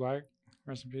and Big Black,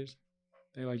 rest in peace.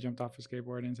 They like jumped off a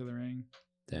skateboard into the ring.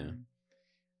 Damn.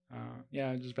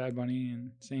 Yeah, just Bad Bunny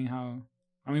and seeing how.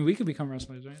 I mean, we could become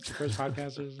wrestlers, right? The first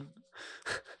podcasters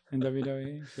in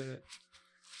WWE. Shit.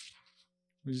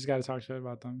 We just got to talk shit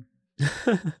about them.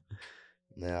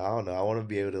 Now I don't know. I want to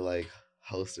be able to like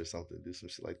host or something, do some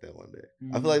shit like that one day.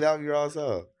 I Mhm. feel like that would be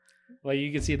awesome. Like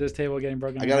you can see this table getting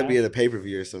broken. I gotta be at a pay per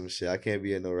view or some shit. I can't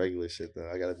be at no regular shit though.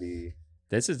 I gotta be.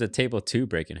 This is the table 2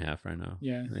 break in half right now.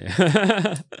 Yeah. Yeah.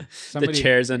 the Somebody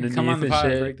chairs underneath Come on the and pod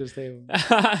and shit. break this table.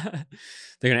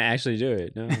 They're gonna actually do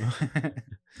it. No.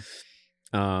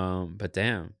 But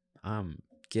damn, I'm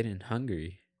getting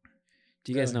hungry.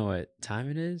 Do you guys Really? know what time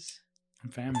it is? I'm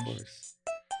Of famished. course,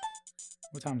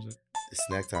 What time is it? it's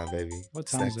snack time, baby. What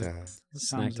time Snack is it? time. What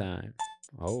Snack is it? time.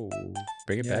 Oh,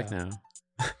 bring it back Yeah. now.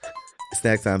 It's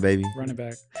snack time, baby. Run it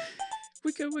back.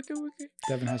 Wicked.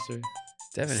 Devin Hester.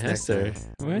 Devin Snack Hester.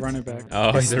 time. What? Run it back. Oh,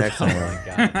 It's he's a snack oh time. my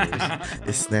god, dude.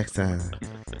 It's snack time.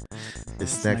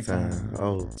 It's snack Snack time. time.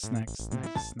 Oh, Snack.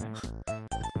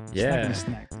 Yeah.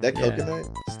 Snack. that Yeah. coconut.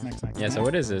 Snack. Yeah, so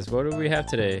what is this? What do we have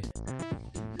today?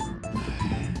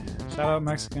 Shout out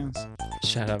Mexicans.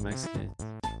 Shout out Mexican.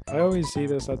 I always see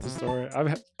this at the store.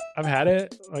 I've had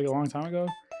it like a long time ago.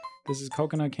 This is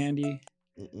coconut candy,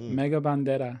 Mega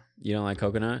Bandera. You don't like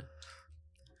coconut?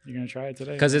 You're gonna try it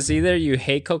today? Because it's either you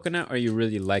hate coconut or you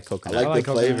really like I coconut. like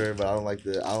the coconut. flavor, but I don't like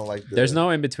the. There's no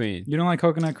in between. You don't like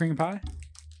coconut cream pie?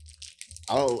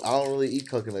 I don't really eat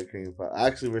coconut cream pie.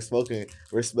 Actually, we're smoking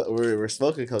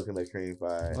coconut cream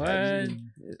pie. What?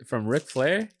 From Ric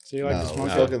Flair? So you like to No,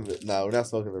 smoke we're it? we're not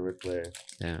smoking the Ric Flair.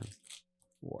 Yeah.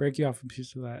 Break you off a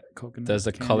piece of that coconut. Does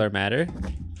the candy. color matter?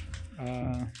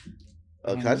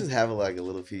 Oh, can I just have like a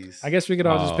little piece? I guess we could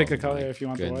all just Oh pick a my color if you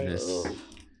want goodness. the white. Ugh.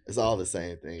 It's all the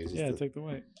same thing. It's just Yeah, take the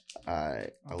white. all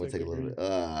right, I'll I'm gonna take take a the little green.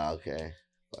 bit. Okay.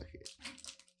 Fuck it.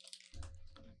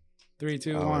 3, I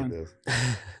 2, don't like 1. this.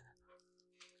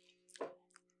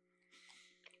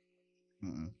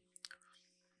 Mm-mm.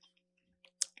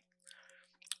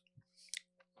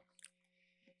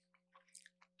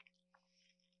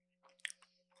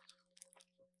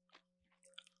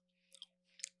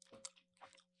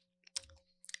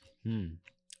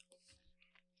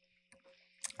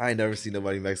 I ain't never seen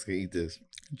nobody Mexican eat this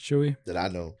Chewy. that I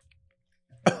know.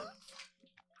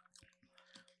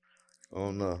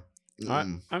 Oh no. I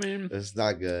mean, It's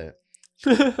not good.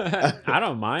 I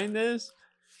don't mind this,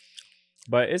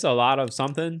 but it's a lot of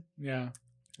something. Yeah,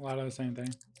 a lot of the same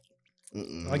thing.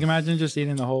 Mm-mm. Like imagine just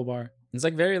eating the whole bar. It's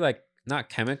like very like not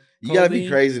chemical. You gotta be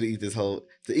crazy to eat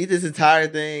this entire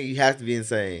thing. You have to be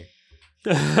insane.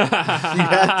 You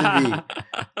have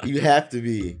You have to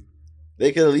be.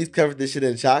 They could at least cover this shit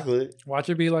in chocolate. Watch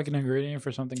it be like an ingredient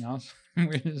for something else.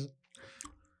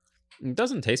 It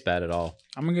doesn't taste bad at all.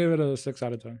 I'm gonna give it a 6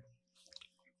 out of 10.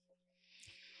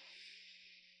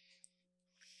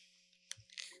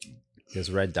 This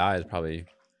red dye is probably,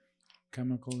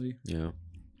 Chemically, I'm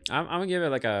gonna give it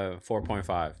like a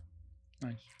 4.5.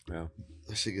 nice. Yeah.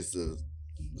 That shit gets to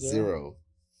Zero.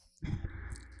 0.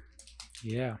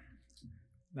 Yeah,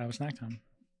 that was snack time.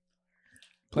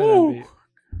 Play Woo. that beat.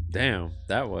 Damn,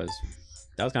 that was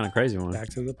kind of crazy one. Back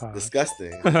to the pod.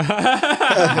 Disgusting.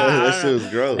 That shit was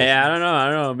gross. Hey, I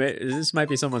don't know. This might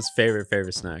be someone's favorite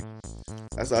snack.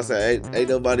 That's what I said. Ain't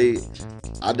nobody.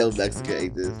 I know Mexican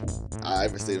ate this. I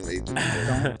ever seen them eat this.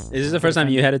 before. Don't. Is this the first time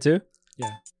you had it too?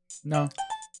 No,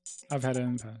 I've had it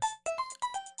in the past.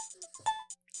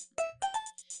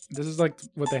 This is like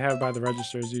what they have by the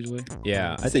registers usually.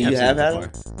 Yeah, I So think you I've have seen had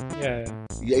it before. them?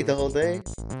 Yeah. You ate the whole thing?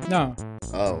 No,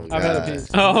 Oh, I've had a God. piece.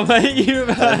 Oh, but you.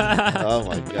 Oh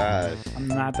my God. I'm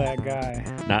not that guy.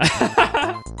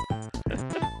 Nah.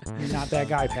 You're not that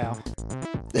guy, pal.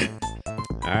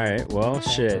 All right. Well,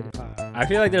 shit. I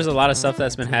feel like there's a lot of stuff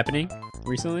that's been happening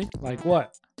recently. Like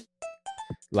what?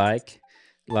 Like,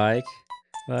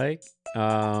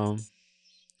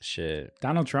 shit.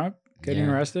 Donald Trump getting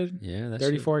Yeah. arrested? Yeah, that's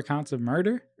 34 counts of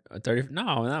murder? 30.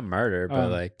 No, not murder, but Oh.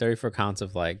 like 34 counts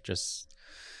of like just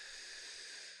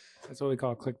That's what we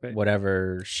call clickbait.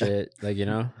 whatever shit, like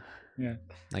Yeah.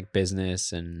 like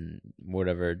business and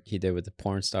whatever he did with the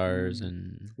porn stars Mm.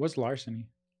 and What's larceny?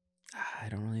 I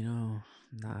don't really know.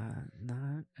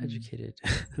 Not educated.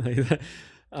 Mm. like that.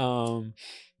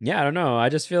 Yeah, I don't know. I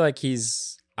just feel like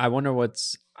I wonder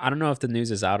I don't know if the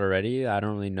news is out already. I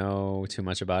don't really know too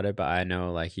much about it, but I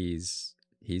know like he's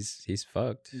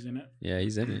fucked. He's in it. Yeah,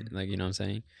 he's in it. Like, you know what I'm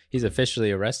saying? He's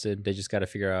officially arrested. They just got to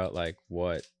figure out like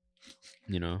what,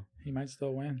 He might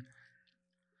still win.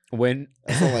 when.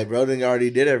 That's all like, bro, then already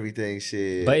did everything.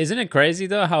 Shit. But isn't it crazy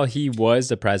though how he was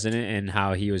the president and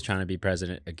how he was trying to be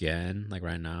president again, like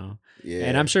right now? yeah.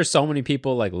 And I'm sure so many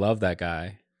people like love that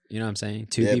guy. You know what I'm saying?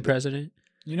 To Yeah, be but- president,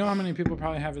 You know how many people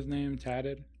probably have his name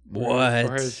tatted? What?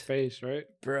 For his face, right?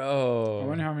 I bro.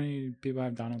 wonder how many people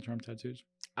have Donald Trump tattoos.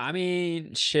 I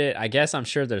mean, shit. I guess I'm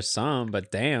sure there's some,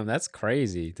 but damn, that's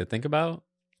crazy to think about.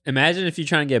 Imagine if you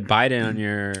try and get Biden on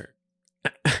your,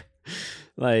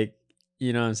 like,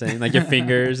 you know what I'm saying? Like your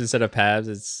fingers instead of pads,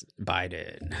 it's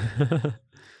Biden.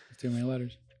 Too many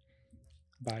letters.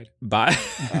 Bide. Bye.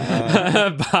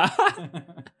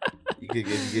 You could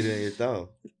get it in your thumb.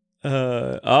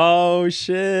 Oh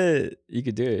shit! You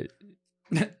could do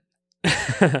it.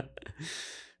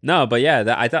 No, but yeah,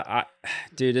 I thought,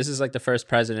 dude, this is like the first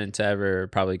president to ever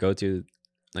probably go to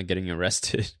like getting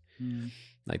arrested. Mm.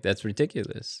 Like that's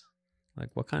ridiculous. Like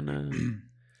what kind of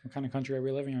What kind of country are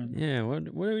we living in? yeah? What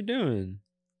are we doing?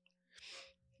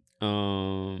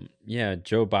 Yeah,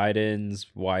 Joe Biden's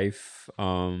wife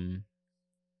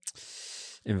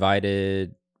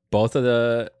invited both of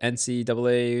the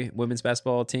NCAA women's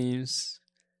basketball teams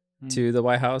to the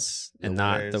White House and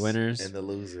not the winners and the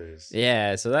losers.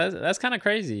 Yeah, so that's kind of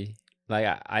crazy. Like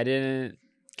I didn't.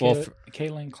 Well,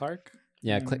 Caitlin Clark.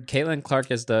 yeah, Caitlin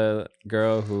Clark is the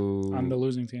girl who On the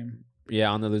losing team. Yeah,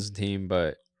 on the losing team,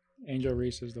 but Angel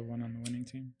Reese is the one on the winning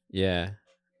team. yeah,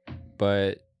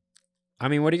 but I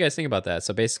mean, what do you guys think about that?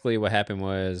 So basically, what happened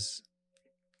was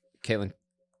Caitlin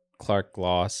Clark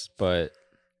lost, but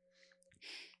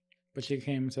she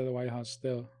came to the White House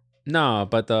still. no,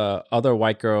 but the other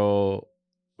white girl,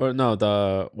 or no,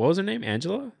 what was her name?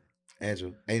 Angela?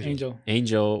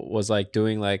 Angel was like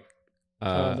doing like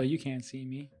the you can't see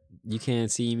me. You can't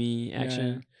see me action.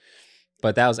 Yeah.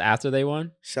 But that was after they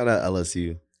won. Shout out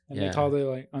LSU. And Yeah. they called it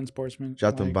like unsportsmanlike.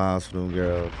 Drop them bombs for them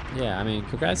girls. Yeah, I mean,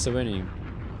 congrats to winning.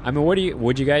 I mean,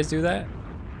 would you guys do that?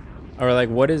 Or like,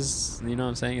 what is, you know what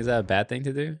I'm saying? Is that a bad thing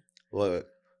to do? What?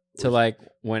 To like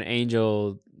when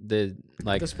Angel did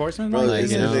like The sportsman? Bro, Like,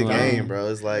 it's you in know, the like- game, bro.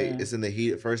 It's like Yeah. it's in the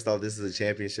heat. First off, this is a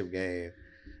championship game.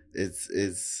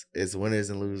 It's winners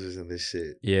and losers in this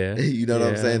shit. yeah, You know what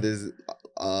I'm Yeah. saying? There's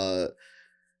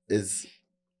is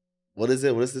what is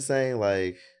it? What is the saying?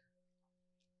 Like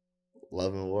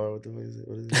love and war? What the fuck is it?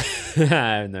 What is it?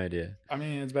 I have no idea. I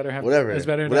mean, it's better to have Whatever. It's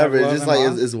better to Whatever. have It's love just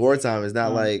and like law. it's wartime. It's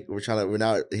not Mhm. like we're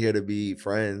not here to be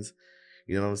friends.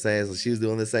 You know what I'm saying? So she was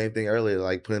doing the same thing earlier,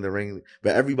 like putting the ring.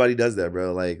 But everybody does that,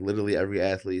 bro. Like literally every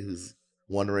athlete who's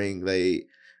won a ring, they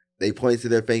point to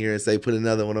their finger and say, "Put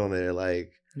another one on there."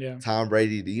 Like Yeah. Tom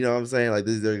Brady. You know what I'm saying? Like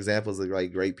these are examples of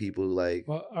like great people who like.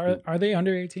 Well, are they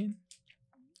under 18?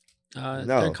 No.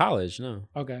 They're in college. No,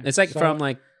 Okay. it's like So- from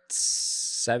like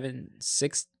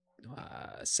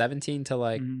 17 to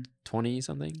like Mhm. 20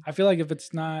 something. I feel like if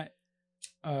it's not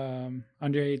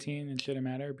under 18, it shouldn't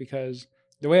matter because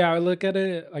the way I would look at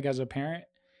it, like as a parent,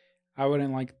 I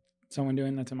wouldn't like someone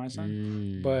doing that to my son.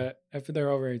 Mm, But if they're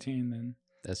over 18, then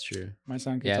that's true. my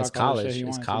son can Yeah, talk it's all the college. shit he It's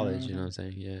wants. college. You know what I'm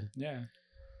saying? Yeah. Yeah.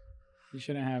 You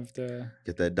shouldn't have to.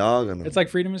 Get that dog on them. It's like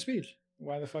freedom of speech.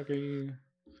 Why the fuck are you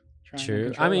trying to True.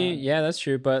 control I mean, that? yeah, that's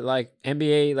true. But like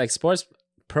NBA, like sports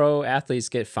pro athletes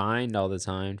get fined all the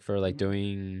time for like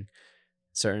doing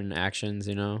certain actions,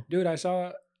 you know? Dude, I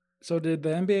saw. So did the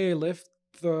NBA lift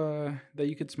that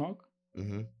you could smoke?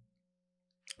 Mm-hmm.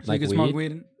 So Like you could smoke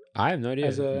weed? weed. I have no idea.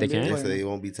 As a They NBA can? player. So they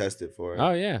won't be tested for it.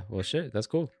 Oh, yeah. Well, shit. That's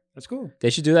cool. That's cool. They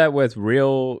should do that with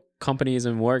real companies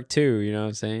and work too. You know what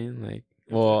I'm saying? Like,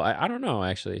 well, I don't know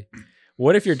actually.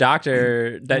 What if your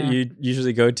doctor that Yeah. you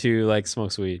usually go to like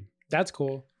smokes weed? That's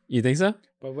cool. You think so?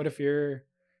 But what if you're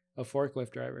a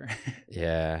forklift driver.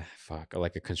 Yeah, fuck, or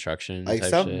like a construction Like type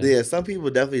some shit. some people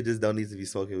definitely just don't need to be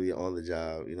smoking weed on the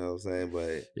job. You know what I'm saying?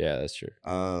 But Yeah, that's true.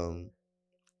 yeah,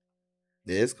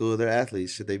 it's cool. They're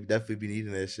athletes. Should they definitely be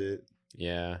needing that shit?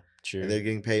 Yeah, true. And they're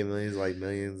getting paid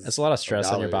millions. That's a lot of stress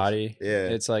on your dollars. body. Yeah.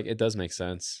 It's like it does make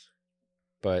sense,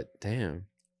 but damn,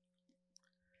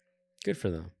 good for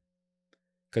them.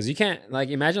 Because you can't like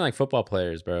imagine like football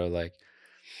players, bro. Like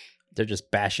they're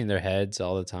just bashing their heads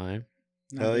all the time.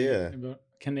 Hell yeah.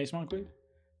 Can they smoke weed?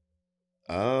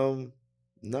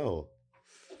 No.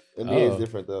 NBA is Oh.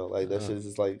 different though. Like that shit is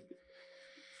just like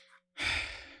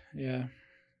Yeah.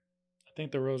 I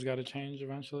think the rules got to change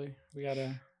eventually. We got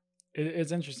to.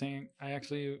 It's interesting. I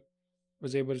actually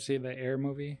was able to see the Air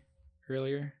movie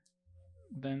earlier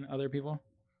than other people.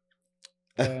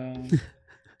 You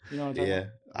know what I'm talking yeah. about?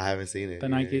 I haven't seen it. The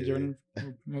Nike Jordan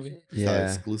movie. It's not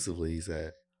exclusively, he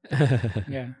said.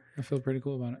 Yeah, I feel pretty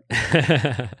cool about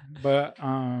it. But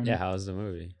yeah, how was the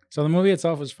movie? so the movie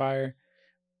itself was fire,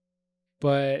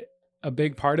 but a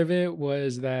big part of it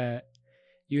was that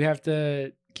you have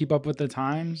to keep up with the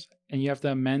times and you have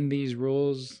to amend these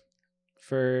rules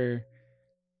for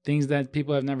things that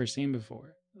people have never seen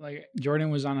before. Like Jordan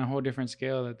was on a whole different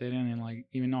scale that they didn't like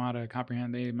even know how to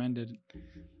comprehend. They amended.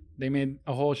 They made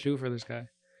a whole shoe for this guy.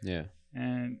 Yeah.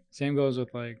 And same goes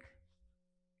with like,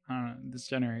 I don't know, this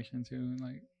generation too.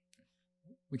 Like,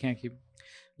 we can't keep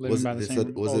living by the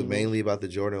same. Was it mainly about the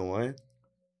Jordan 1?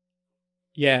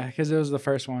 Yeah, because it was the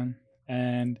first one,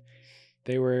 and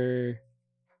they were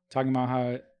talking about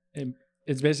how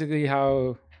it's basically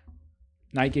how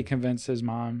Nike convinced his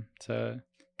mom to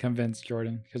convince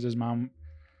Jordan, because his mom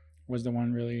was the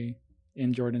one really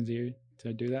in Jordan's ear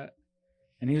to do that,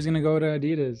 and he was gonna go to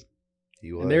Adidas.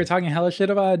 And they were talking hella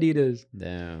shit about Adidas.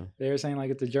 Damn. They were saying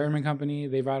like it's a German company.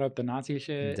 They brought up the Nazi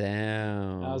shit.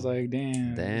 Damn. I was like,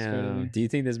 damn. Damn. Do you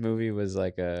think this movie was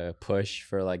like a push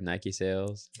for like Nike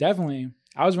sales? Definitely.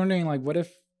 I was wondering like, what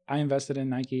if I invested in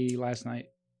Nike last night?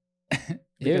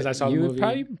 Because I saw the movie.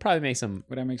 You would probably make some.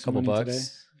 Would I make some couple money bucks today?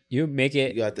 You would make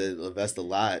it. You got to invest a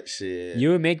lot. Shit. You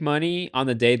would make money on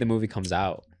the day the movie comes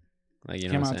out. Like, you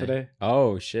know Came what out I'm saying? today.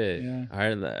 Oh shit! Yeah. All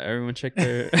right, everyone check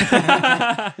their.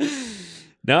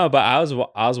 No, but I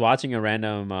was watching a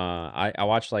random. I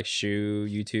watch like shoe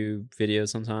YouTube videos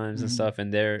sometimes and Mhm. stuff,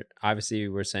 and they're obviously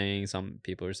we're saying some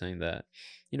people are saying that,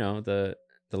 you know, the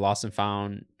Lost and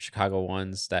Found Chicago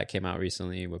ones that came out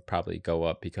recently would probably go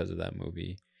up because of that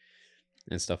movie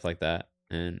and stuff like that.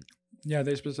 And Yeah,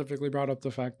 they specifically brought up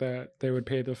the fact that they would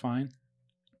pay the fine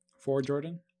for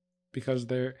Jordan because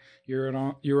you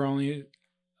were only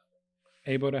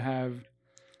able to have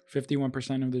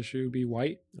 51% of the shoe be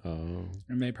white,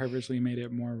 and they purposely made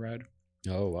it more red.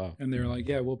 Oh wow! And they were like,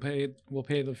 "Yeah, we'll pay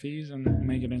the fees and we'll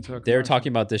make it into a." They were commercial."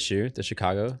 talking about this shoe, the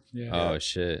Chicago. Yeah. Oh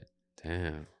shit!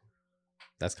 Damn,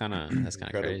 that's kind of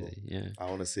Incredible. crazy. Yeah. I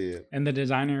want to see it. And the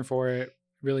designer for it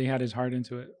really had his heart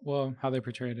into it. Well, how they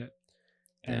portrayed it,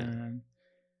 Yeah. and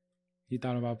he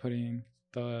thought about putting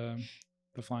the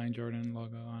Flying Jordan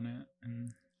logo on it. And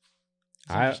it's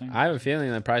I interesting. have a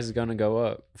feeling the price is gonna go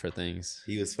up for things.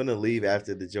 He was finna leave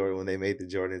after the Jordan when they made the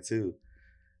Jordan 2.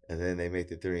 And then they made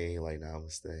the 3 and he like, nah, I'm gonna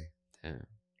stay. Damn.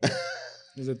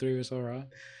 Is it 3 was so raw?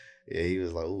 Yeah, he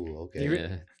was like, ooh, okay. He re-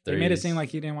 Yeah, They made it threes. seem like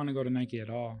he didn't want to go to Nike at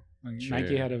all. Like, Nike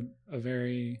Sure. had a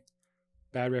very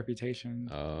bad reputation.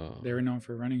 Oh. They were known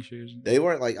for running shoes. They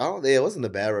weren't like, it wasn't a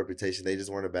bad reputation. They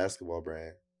just weren't a basketball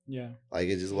brand. Yeah. Like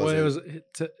it just Well, wasn't. it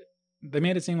was. They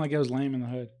made it seem like it was lame in the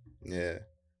hood. Yeah.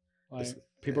 Like It's-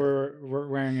 people were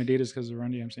wearing Adidas because of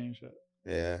Run DMC and shit.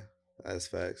 Yeah. That's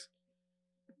facts.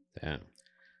 Damn.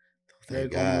 Very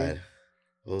Thank cool movie. God.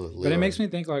 Oh, But it makes me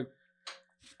think like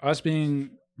us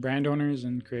being brand owners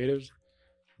and creatives,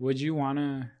 would you want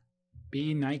to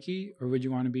be Nike or would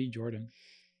you want to be Jordan?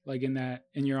 Like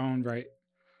in your own right.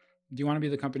 Do you want to be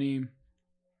the company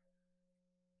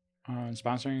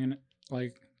sponsoring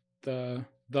like the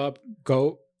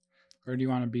GOAT, or do you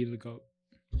want to be the GOAT?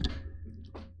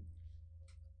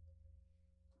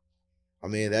 I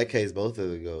mean, in that case, both of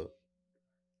them go.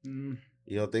 Mm.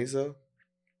 You don't think so?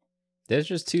 There's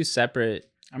just two separate.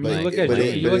 I mean, But- you look at but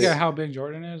it- you but look it's- at how big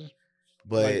Jordan is.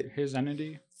 But Like his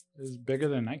entity is bigger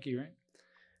than Nike, right?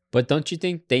 But don't you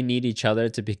think they need each other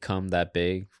to become that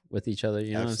big with each other?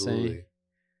 You know what I'm saying? absolutely.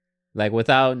 Like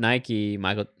without Nike,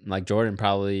 Jordan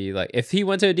probably like if he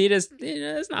went to Adidas,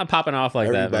 it's not popping off like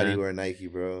that. Everybody Man. wear Nike,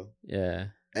 bro. Yeah,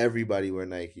 Everybody wear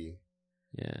Nike.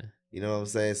 yeah. You know what I'm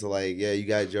saying? So like, yeah, you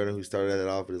got Jordan who started that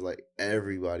off, but it's like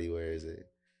everybody wears it.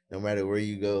 No matter where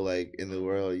you go, like in the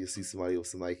world, you see somebody with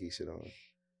some Nike shit on.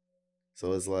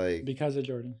 So it's like Because of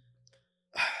Jordan.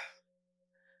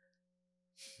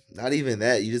 Not even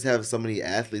that. You just have so many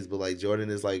athletes, but like Jordan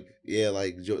is like, yeah,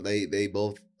 like they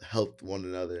both helped one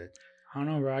another. I don't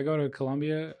know, bro. I go to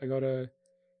Colombia. I go to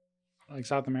like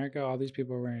South America. All these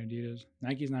people are wearing Adidas.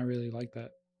 Nike's not really like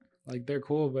that. Like they're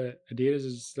cool, but Adidas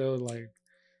is still like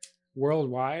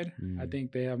worldwide. I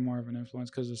think they have more of an influence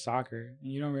because of soccer.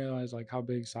 And you don't realize like how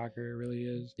big soccer really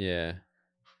is. Yeah.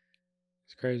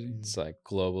 It's crazy. It's like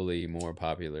globally more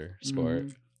popular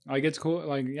sport. Like it's cool.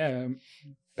 Like yeah,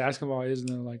 basketball is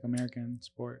the like American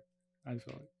sport. I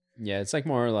feel like. Yeah, it's like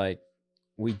more like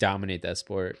we dominate that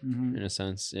sport in a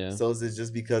sense. Yeah. So is it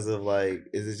just because of like?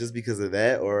 Is it just because of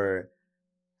that, or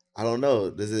I don't know?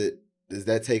 Does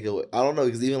that take away? I don't know,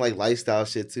 because even like lifestyle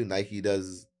shit too. Nike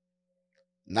does.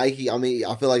 Nike. I mean,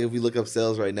 I feel like if we look up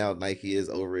sales right now, Nike is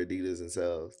over Adidas in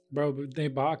sales. Bro, but they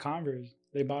bought Converse.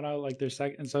 They bought out like their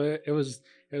second. So it was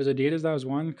Adidas that was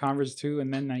one, Converse two,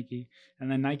 and then Nike. And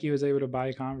then Nike was able to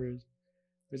buy Converse,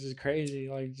 which is crazy.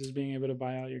 Like just being able to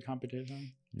buy out your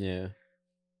competition. Yeah.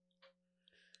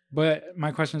 But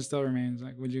my question still remains: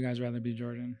 like, would you guys rather be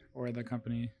Jordan or the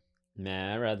company?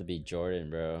 Man, I'd rather be Jordan,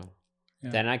 bro.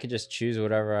 Yeah. Then I could just choose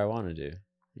whatever I want to do.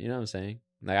 You know what I'm saying?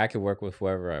 Like I could work with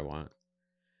whoever I want.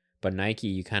 But Nike,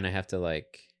 you kind of have to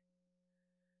like.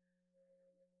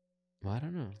 Well, I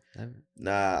don't know.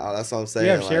 Nah, that's what I'm saying.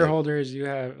 You have like, shareholders. You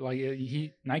have like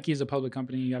Nike is a public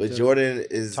company. You have but to Jordan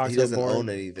is talk he to the doesn't board. own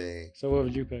anything. So what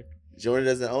would you pick? Jordan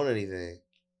doesn't own anything.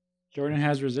 Jordan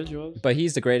has residuals. But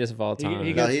he's the greatest of all He- time. he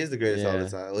No, gets- he is the greatest all Yeah. the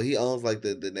time. Well, he owns like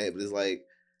the name, but it's like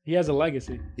He has a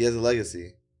legacy. he has a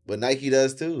legacy. But Nike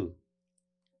does too.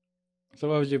 So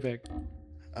what would you pick?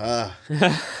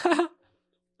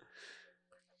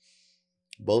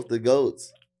 Both the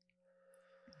GOATs.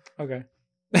 Okay.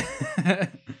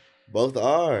 Both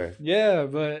are. Yeah,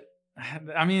 but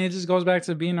I mean, it just goes back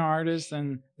to being an artist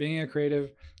and being a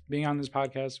creative, being on this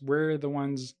podcast. We're the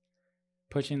ones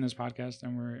pushing this podcast,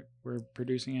 and we're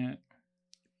producing it.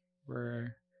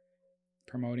 We're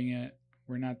promoting it.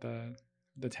 We're not the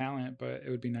talent, but it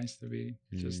would be nice to be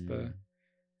just the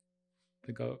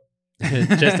GOAT.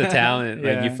 Just the talent.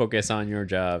 Like Yeah. you focus on your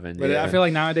job and But I feel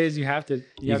like nowadays you have to.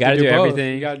 you have gotta to do both.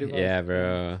 everything. You gotta do both. Yeah,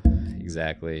 bro.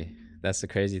 Exactly. That's the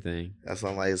crazy thing. That's why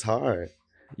I'm like, it's hard.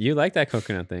 You like that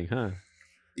coconut thing, huh?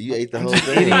 You ate the I'm whole just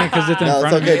thing. eating it 'cause it's in No,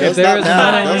 front of me. okay. Don't If there stop is now.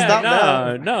 another- Don't yeah, stop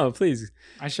now. No, please.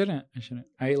 I shouldn't.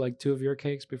 I ate like 2 of your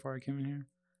cakes before I came in here.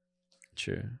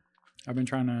 True. I've been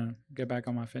trying to get back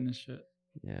on my fitness shit.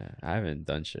 Yeah, I haven't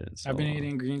done shit in so I've been long.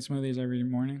 eating green smoothies every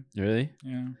morning. Really?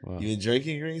 Yeah, Wow. You been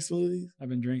drinking green smoothies? I've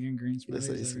been drinking green Let's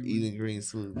say smoothies. it's every eating morning. green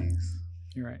smoothies.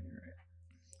 You're right.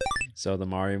 So the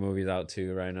Mario movie's out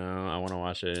too right now. I want to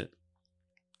watch it.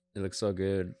 It looks so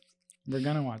good. We're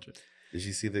gonna watch it. Did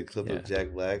you see the clip Yeah. of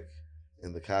Jack Black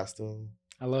in the costume?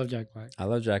 I love Jack Black. I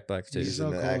love Jack Black too. He's He's so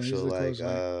in the cool. He's actual the like.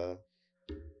 coolest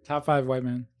Top 5 white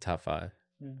men. Top 5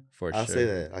 Yeah. for I'll sure. say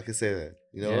that. I can say that.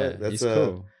 You know Yeah, what? That's he's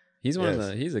cool. He's one of yes.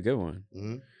 the. He's a good one.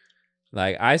 Mhm.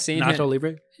 Like I seen Nacho him.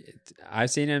 Libre. I've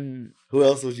seen him. Who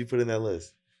else would you put in that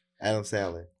list? Adam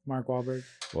Sandler. Mark Wahlberg.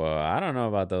 Well, I don't know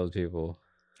about those people.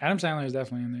 Adam Sandler is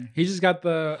definitely in there. He just got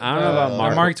the I don't know about the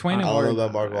Mark- Mark Twain I don't Award. know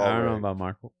about Mark I don't know Wahlberg.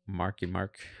 about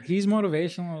Mark. He's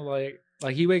motivational.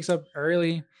 Like he wakes up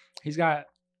early. He's got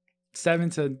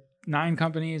 7 to 9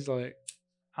 companies. Like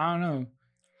I don't know.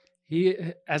 He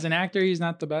as an actor, he's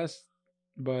not the best,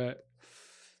 but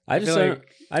I just feel don't. like-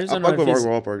 I just I don't know fuck if with he's.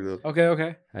 Mark Wahlberg though.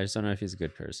 okay. I just don't know if he's a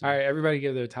good person. All right, everybody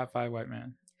give their top 5 white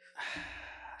men.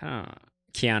 I don't know.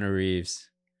 Keanu Reeves.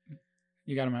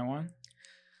 You got him at 1.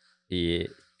 Yeah.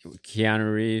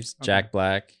 Keanu Reeves. Okay. Jack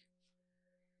Black.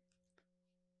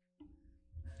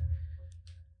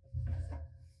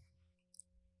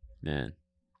 Man.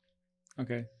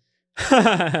 Okay,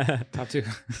 Top top 2.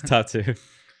 2.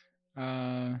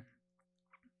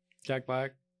 Jack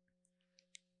Black.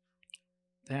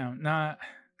 Damn, nah,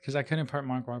 because I couldn't part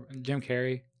Mark Wahlberg. Jim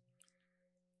Carrey.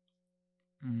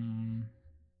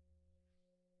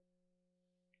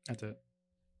 That's it.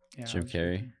 Yeah, Jim I was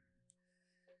Carrey. joking.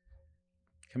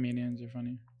 Comedians are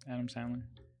funny. Adam Sandler.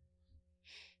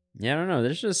 Yeah, I don't know.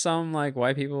 There's just some like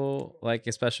white people, like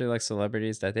especially like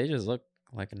celebrities, that they just look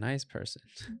like a nice person.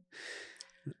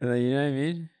 Like, you know what I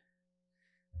mean?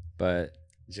 But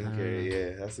Jim Carrey,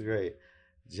 yeah, that's great.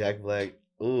 Jack Black,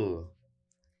 ooh.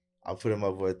 I'll put my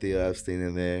boy Theo Epstein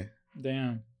in there.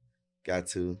 Damn, Got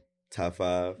to. Top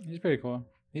 5. he's pretty cool.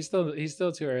 He's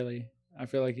still too early. I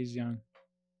feel like he's young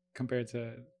compared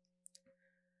to.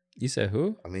 you said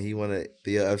who? I mean,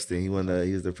 Theo Epstein, he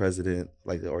was the president,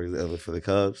 like the organizer for the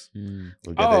Cubs. Mm.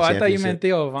 We got Oh, that I thought you championship. meant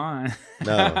Theo Vaughn.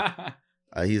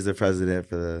 No. He's the president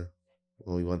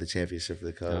when we won the championship for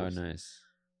the Oh, Cubs. nice.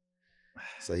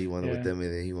 So he won with Yeah. them,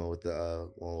 and then he won with the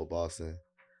one with Boston.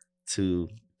 Two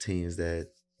teams that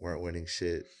weren't winning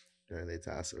shit during their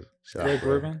time. So shout out, Rick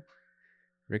bro. Rubin.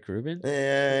 Rick Rubin?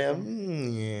 Yeah,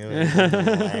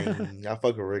 I fuck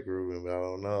with Rick Rubin, but I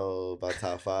don't know about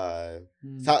top 5.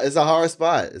 It's a hard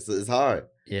spot. It's hard.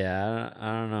 Yeah,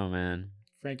 I don't know, man.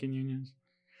 Frankie Muniz.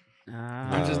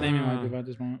 I'm I'm just naming white people at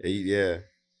this moment. Yeah,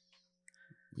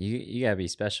 You gotta be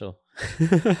special.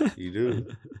 you do.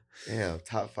 Damn,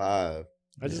 top 5.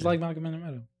 I just like Malcolm in the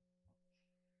Middle.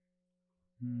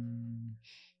 Hmm.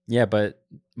 Yeah, but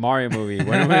Mario movie.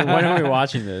 When are we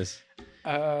watching this?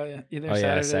 Either Oh,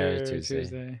 yeah, Saturday, Saturday, or Tuesday.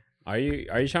 Tuesday. Are you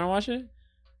trying to watch it?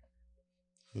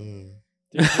 Do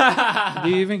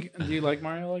you like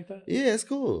Mario like that? Yeah, it's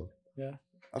cool. Yeah.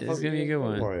 I It's fuck gonna be a with good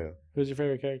one. Mario. Who's your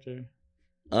favorite character?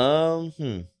 I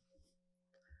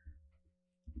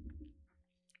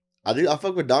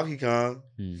fuck with Donkey Kong,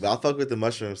 Hmm. but I fuck with the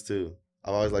mushrooms too.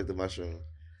 I've always liked the mushroom.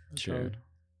 Sure. Toad.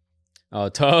 Oh,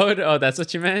 Toad. Oh, that's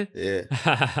what you meant.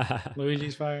 Yeah.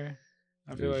 Luigi's fire.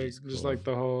 I feel Luigi's like just cool. like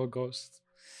the whole ghost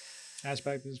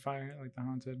aspect is fire, like the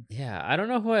haunted. Yeah, I don't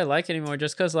know who I like anymore.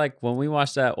 Just because, like, when we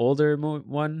watched that older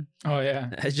one, Oh yeah.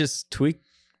 I just tweaked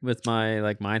with my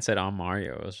like mindset on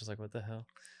Mario. I was just like, what the hell?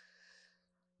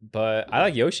 But I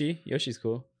like Yoshi. Yoshi's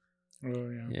cool. Oh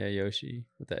yeah. Yeah, Yoshi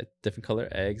with that different color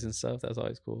eggs and stuff. That's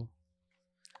always cool.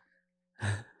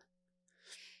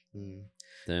 Mm.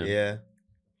 Damn. Yeah.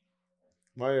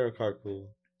 Mario Kart cool.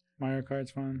 Mario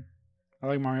Kart's fun. I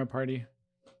like Mario Party.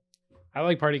 I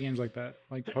like party games like that,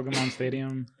 like Pokemon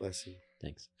Stadium. Bless you.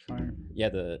 Thanks. Fire. Yeah,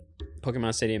 the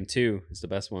Pokemon Stadium 2 is the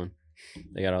best one.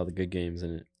 They got all the good games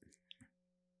in it.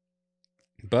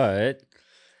 But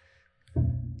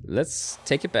let's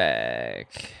take it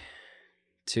back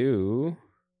to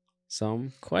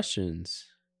some questions.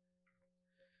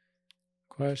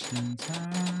 Question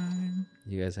time.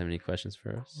 You guys have any questions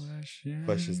for us?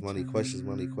 Questions, money, questions,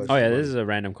 money, questions. Oh yeah, this money. is a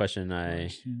random question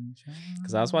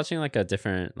because I was watching like a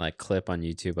different like clip on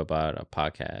YouTube about a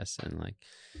podcast, and like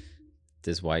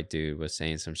this white dude was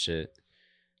saying some shit,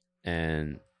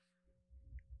 and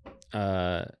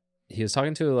he was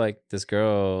talking to like this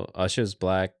girl. She was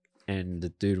black, and the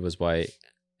dude was white,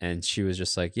 and she was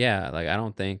just like, yeah, like I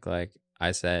don't think like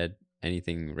I said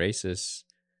anything racist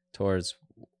towards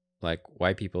like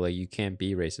white people. Like you can't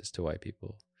be racist to white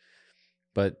people.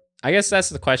 But I guess that's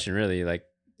the question, really. Like,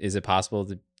 is it possible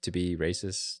to be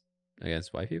racist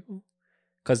against white people?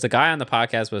 Because the guy on the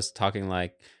podcast was talking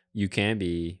like you can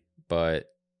be, but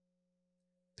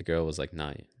the girl was like,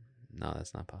 no,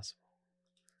 that's not possible.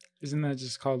 Isn't that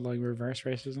just called like reverse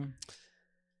racism?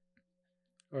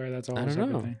 Or that's a I whole don't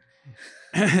separate know. thing?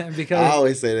 I Because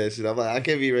always say that shit. I'm like, I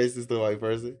can't be racist to a white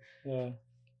person. yeah,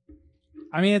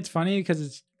 I mean it's funny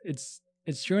because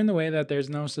it's true in the way that there's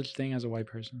no such thing as a white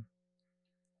person.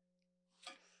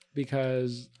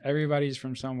 Because everybody's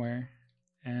from somewhere,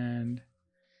 and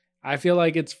I feel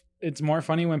like it's more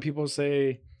funny when people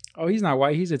say, "Oh, he's not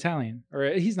white, he's Italian," or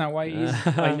 "He's not white, he's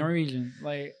like Norwegian."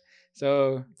 Like,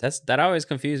 so That always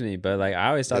confused me, but like I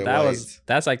always thought They're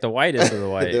that's like the whitest of the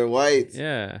white. They're white.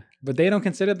 Yeah, but they don't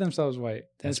consider themselves white, and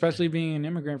That's especially being an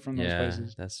immigrant from those yeah,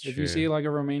 places. that's true. If you see like a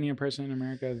Romanian person in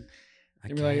America,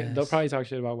 they'll be like, they'll probably talk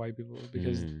shit about white people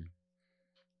because Mm.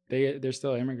 they're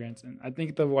still immigrants, and I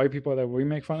think the white people that we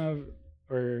make fun of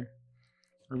or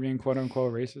being quote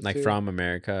unquote racist, like to, from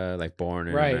America, like born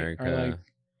in right, America. or like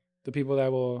the people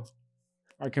that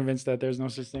are convinced that there's no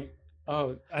such thing.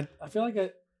 Oh, I feel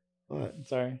like What?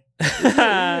 sorry.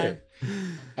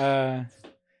 Yeah.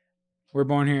 We're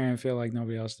born here and feel like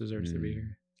nobody else deserves to be Mm.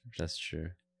 here. That's true.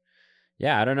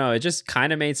 Yeah, I don't know. It just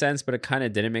kind of made sense, but it kind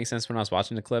of didn't make sense when I was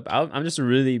watching the clip. I'm just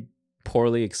really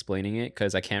poorly explaining it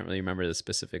because I can't really remember the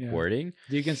specific Yeah. wording.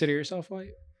 Do you consider yourself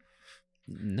white?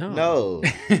 No. No,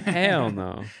 Hell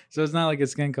no. So it's not like a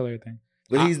skin color thing.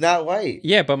 but he's not white.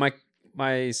 Yeah, but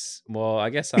well, I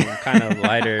guess I'm kind of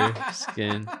lighter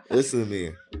skin. Listen to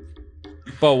me.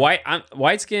 But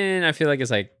white skin, I feel like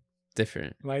is like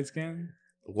different. Light skin?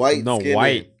 White. No, skinned.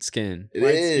 white skin. It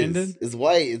White-skinned? is. It's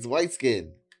white. It's white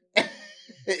skin.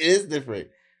 It is different.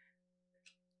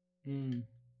 Mm.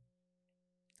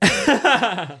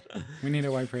 We need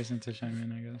a white person to chime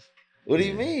in, I guess. What do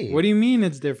you mean? What do you mean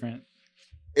it's different?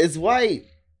 It's white.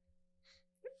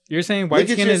 You're saying white Look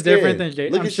at skin your is different skin. than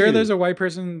Jason? Look I'm at sure you. there's a white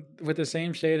person with the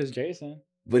same shade as Jason.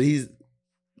 But he's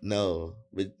no.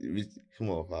 But come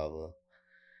on, Pablo.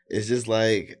 It's just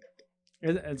like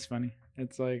It's funny.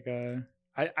 It's like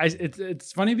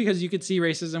it's funny because you could see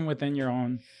racism within your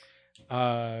own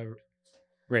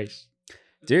race.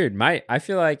 Dude, I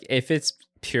feel like if it's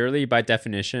purely by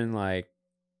definition like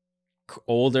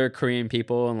older Korean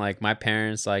people and like my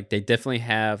parents, like they definitely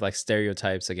have like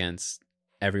stereotypes against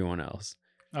everyone else,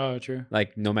 Oh, true.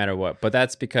 like no matter what. But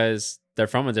that's because they're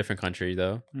from a different country,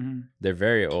 though. Hmm. They're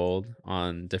very old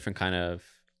on different kind of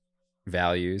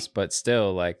values, but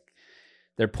still, like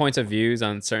their points of views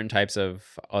on certain types of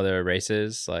other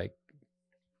races, like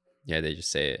yeah, they just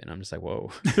say it, and I'm just like,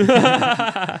 whoa,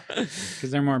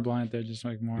 Because they're more blunt. They're just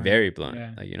like more very blunt.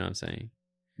 Yeah. Like you know what I'm saying?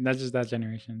 That's just that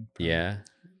generation. probably. Yeah.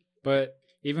 But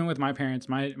even with my parents,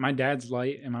 my dad's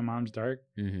light and my mom's dark,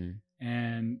 Mm-hmm.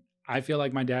 and I feel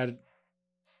like my dad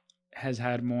has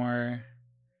had more.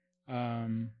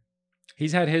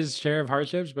 He's had his share of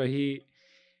hardships, but he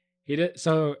did.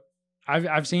 So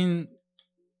I've seen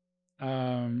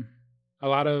a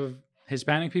lot of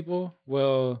Hispanic people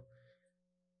will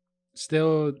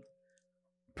still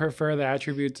prefer the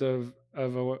attributes of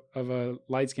a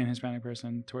light skinned Hispanic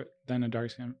person than a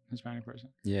dark skinned Hispanic person,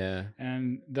 Yeah.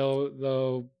 and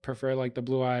they'll prefer like the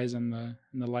blue eyes and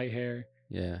the light hair.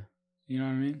 Yeah. You know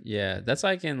what I mean? Yeah. That's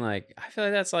like in like I feel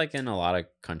like that's like in a lot of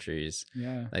countries.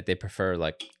 Yeah. Like they prefer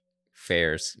like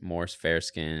more fair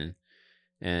skin,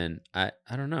 and I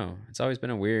don't know. It's always been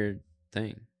a weird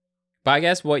thing. But I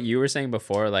guess what you were saying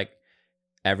before, like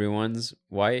everyone's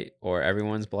white or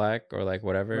everyone's black or like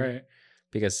whatever, Right.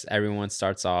 because everyone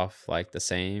starts off like the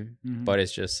same, Mhm. but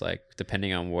it's just like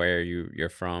depending on where you're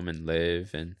from and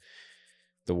live and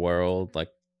the world,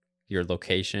 like your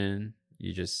location,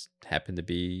 you just happen to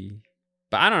be.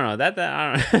 But I don't know that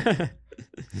I don't know.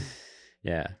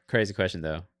 Yeah, crazy question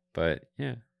though. But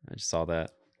yeah, I just saw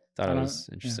that. Thought I it don't- was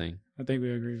interesting. I think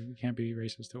we agree. We can't be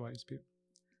racist to white people.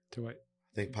 To white.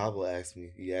 I think Pablo asked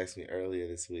me. He asked me earlier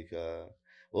this week.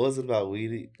 What was it about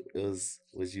weed? It was.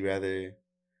 Would you rather?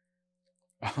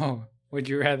 Oh, would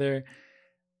you rather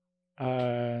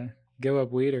give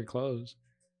up weed or clothes?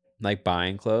 Like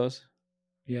buying clothes.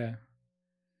 Yeah.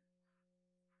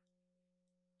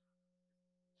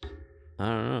 I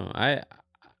don't know.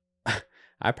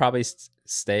 I probably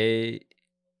stay,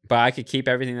 but I could keep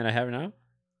everything that I have now.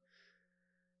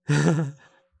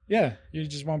 Yeah, you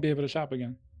just won't be able to shop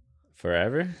again.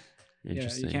 Forever. Yeah,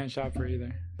 Interesting. you can't shop for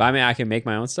either. But I mean, I can make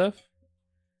my own stuff,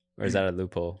 or is that a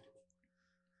loophole?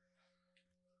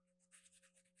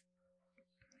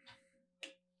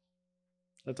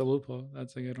 That's a loophole.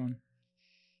 That's a good one.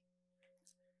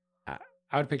 I-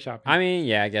 I would pick shopping. I mean,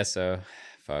 yeah, I guess so.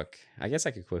 Fuck. I guess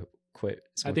I could quit.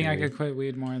 I think I smoking could quit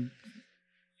weed more.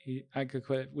 I could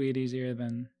quit weed easier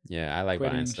than. Yeah, I like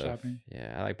buying quitting stuff. shopping.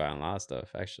 Yeah, I like buying a lot of stuff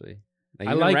actually. I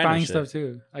even like random buying shit. stuff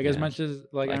too. Like as Yeah. much as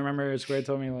like I Like- remember Square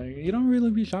told me like you don't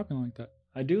really be shopping like that.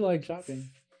 I do like shopping.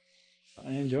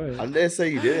 I enjoy it. I didn't say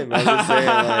you didn't. But I'm just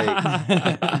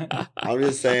saying like. I'm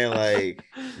just saying like.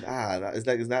 Nah,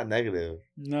 it's not negative.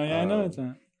 No, yeah, I know it's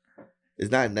not.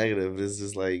 It's not negative. It's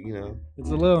just like It's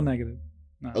a little negative.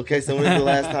 No. Okay, so when's the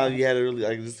last time you had a really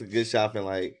like just a good shopping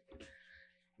like?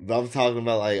 But I'm talking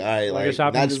about like all right, Like a like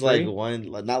shopping not just like spree? one,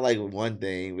 like not like one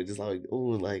thing, but just like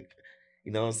like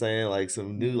you know what I'm saying, like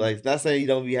some new like. Not saying you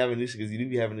don't be having new shit because you do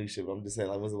be having new shit. But I'm just saying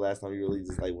like when's the last time you really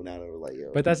just like went out and were like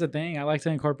yo? But that's the thing. I like to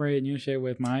incorporate new shit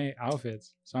with my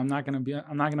outfits. So I'm not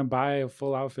gonna buy a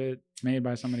full outfit made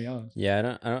by somebody else.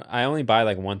 Yeah, I only buy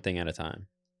like one thing at a time,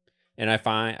 and I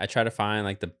try to find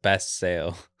like the best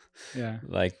sale. Yeah.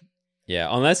 Like, yeah,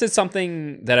 unless it's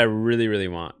something that I really really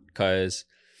want, because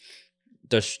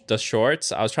the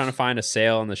shorts, I was trying to find a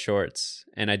sale on the shorts,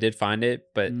 and I did find it,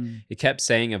 but Mm. it kept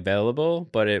saying available,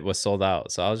 but it was sold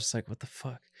out. So I was just like, what the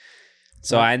fuck?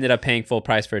 So Yeah. I ended up paying full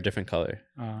price for a different color.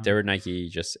 Uh, They were Nike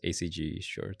just ACG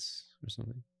shorts or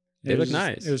something. They it look was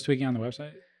nice. It was tweaking on the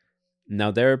website.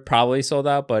 No, they're probably sold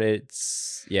out, but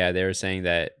they were saying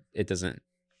that it doesn't.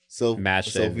 so match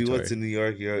the So if we went inventory. to New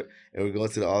York, and we're going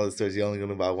to all the stores, you're only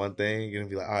gonna buy one thing. You're gonna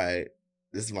be like, all right,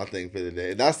 this is my thing for the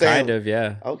day. Not saying Kind of,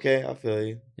 yeah. Okay, I feel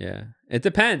you. Yeah. It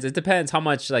depends. It depends how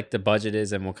much like the budget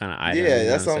is and what kind of item. you Yeah, know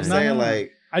that's what I'm No, saying. no, no.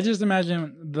 Like, I just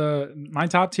imagine my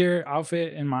top tier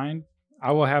outfit in mind.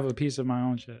 I will have a piece of my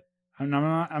own shit. I'm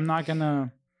not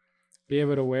gonna be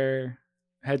able to wear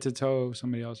head to toe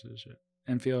somebody else's shit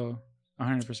and feel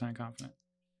 100% confident.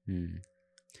 Hmm.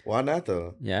 why not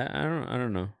though? Yeah, I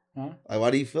don't know. Huh? Like,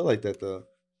 why do you feel like that though?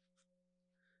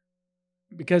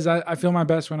 Because I feel my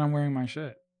best when I'm wearing my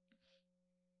shit.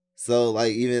 So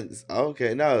like even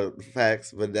okay, no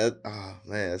facts, but that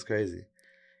man, that's crazy.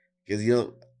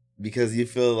 Because you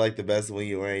feel like the best when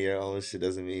you're wearing your own shit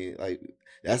doesn't mean like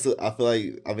that's what I feel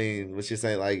like. I mean, what you're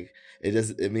saying like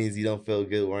it means you don't feel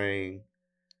good wearing.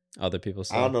 Other people's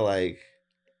stuff. I don't know, like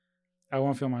I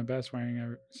won't feel my best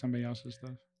wearing somebody else's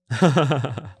stuff.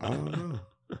 I don't know.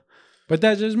 But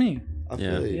that's just me. I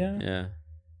Yeah. feel you. Yeah. Yeah.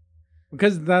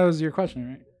 Because that was your question,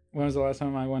 right? When was the last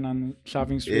time I went on the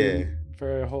shopping spree Yeah.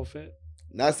 for a whole fit?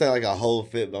 Not saying like a whole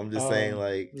fit, but I'm just saying Oh,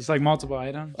 like it's like multiple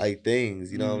items.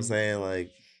 things. You know what I'm Mm. saying?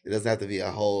 Like it doesn't have to be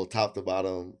a whole top to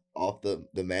bottom off the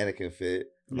mannequin fit.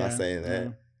 I'm not saying that.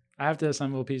 no. I have to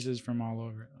assemble pieces from all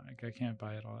over. Like I can't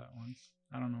buy it all at once.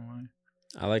 I don't know why.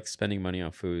 I like spending money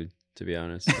on food, to be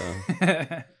honest. So,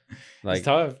 It's like,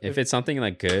 tough. if it's something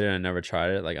like good and I never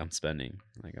tried it, like I'm spending.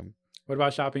 Like I'm. What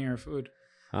about shopping or food?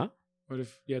 Huh? What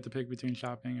if you had to pick between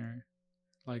shopping or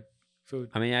like food?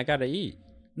 I mean, I gotta eat.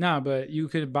 No, but you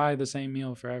could buy the same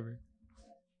meal forever.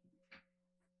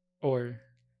 Or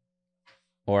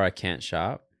Or I can't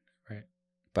shop. Right.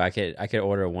 But I could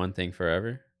order one thing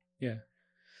forever. yeah.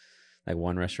 Like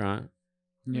one restaurant.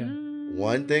 Yeah.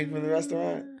 One thing from the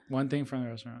restaurant? One thing from the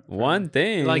restaurant. One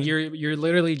thing. Like you're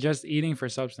literally just eating for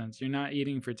substance. You're not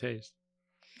eating for taste.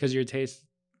 Because your taste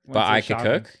went But to I could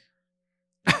shopping.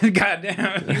 cook. God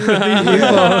damn. You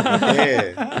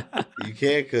Yeah. You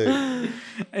can't cook.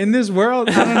 In this world,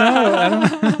 I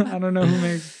don't know. I don't know who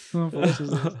enforces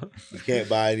this. You can't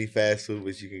buy any fast food,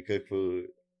 but you can cook food.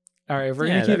 All right, if we're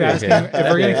Yeah, gonna keep that'd be asking, okay.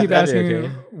 if we're gonna keep That'd be asking,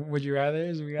 okay. would you rather?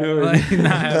 We gotta like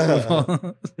not ask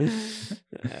people.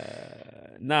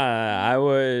 Nah, I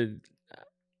would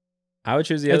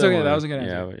choose the It's other okay, one. that was a good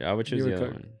Yeah, answer. I would choose You the would other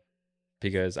cook. one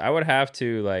because I would have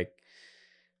to like.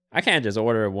 I can't just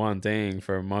order one thing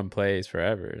from one place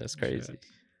forever. That's crazy. Shit.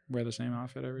 Wear the same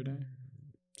outfit every day.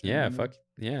 Yeah, Mm. fuck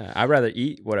yeah. I'd rather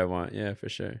eat what I want. Yeah, for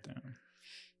sure. Damn.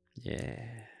 Yeah.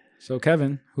 So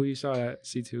Kevin, who you saw at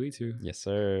C2E2, Yes,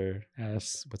 sir.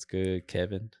 asks, What's good,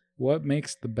 Kevin? "What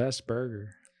makes the best burger?"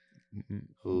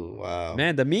 Ooh, wow.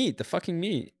 Man, the meat, the fucking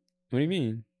meat. What do you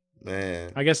mean?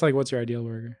 Man. I guess like, what's your ideal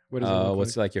burger? What does it look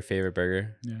What's like? like your favorite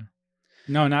burger? Yeah.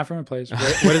 No, not from a place.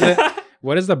 What is it?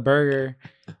 What is the burger?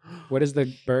 What is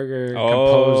the burger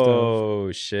composed of?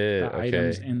 Oh shit! the Okay,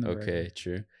 items in the okay, burger?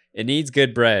 true. It needs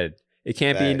good bread. It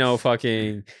can't be no Facts.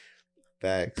 fucking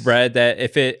Facts. bread that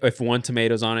if one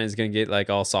tomato's on it is gonna get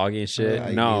like all soggy and shit. Nah,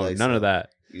 you No, need, like, none of some- that.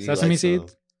 You need, Sesame some-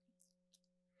 seeds?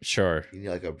 Sure. You need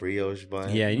like a brioche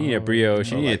bun. Yeah, you need a Oh,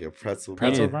 brioche. Or You need, like a pretzel you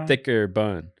pretzel need bun. a bun? thicker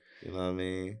bun. You know what I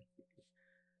mean?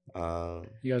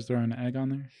 You guys throwing an egg on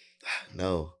there?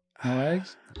 No. No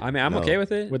eggs I mean, I'm No. okay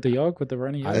with it. with the yolk, with the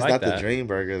runny yolk. I That's like not that. the dream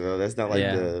burger though. That's not like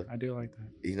Yeah. the. I do like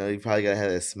that. You know, you probably gotta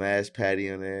have that smashed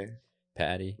patty on there.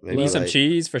 Patty. Maybe You need some like-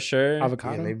 cheese for sure.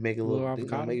 Avocado. Yeah, maybe make a little little,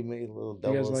 avocado. make a little You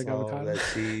guys double like salt, avocado? that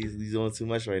cheese. You're doing too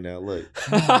much right now. Look,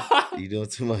 you're doing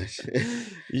too much.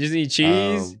 You just need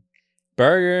cheese, Um,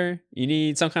 burger. You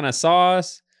need some kind of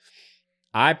sauce.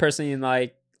 I personally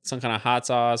like some kind of hot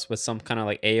sauce with some kind of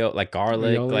like like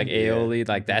garlic, Aioli? like Yeah. aioli.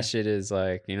 Like that Mhm. shit is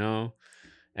like,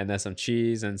 and then some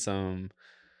cheese and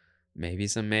maybe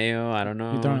some mayo. I don't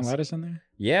know. You throwing lettuce in there?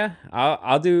 Yeah,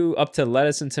 I'll do up to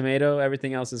lettuce and tomato.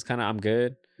 Everything else is kind of I'm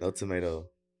good. no tomato.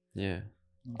 Yeah,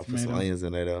 I'll put some onions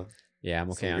in there though. yeah,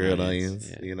 I'm okay Some on grilled onions. onions,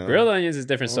 Yeah. you know? Grilled onions is a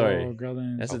different story. Oh, grilled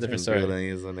onions. That's a I'll put different some grilled story.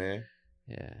 onions on there.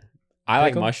 Yeah, I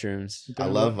like Pickle? mushrooms. You I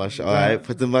throwing love a- mushrooms. you All throwing- right,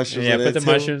 put the mushrooms Yeah, on there put the too.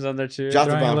 mushrooms on there too. Drop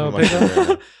the Throwing a bomb little for mushrooms. pickle? on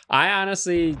there. I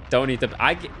honestly don't eat the.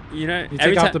 You every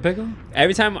take time off the pickle?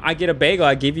 every time I get a bagel,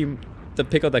 I give you the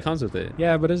pickle that comes with it.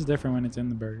 Yeah, but it's different when it's in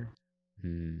the burger.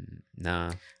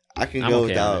 Nah, I can I'm go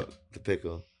okay on without the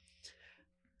pickle.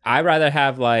 I'd rather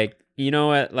have like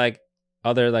at like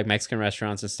other like Mexican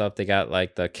restaurants and stuff. They got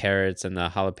like the carrots and the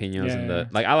jalapenos and Yeah. the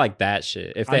like. I like that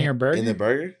shit. If On they your burger? In the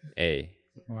burger?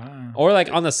 Wow. or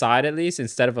like on the side at least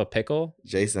instead of a pickle.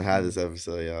 Jason had this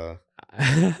episode, y'all.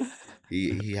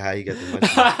 He how he got the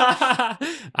mushrooms.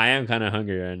 I am kind of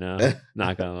hungry right now.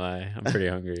 Not gonna lie, I'm pretty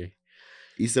hungry.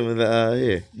 Eat some of the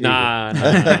here. Nah.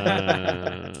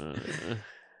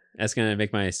 That's gonna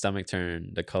make my stomach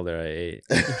turn the color I ate.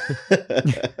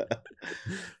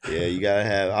 Yeah, you gotta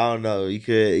have. I don't know. You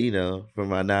could, for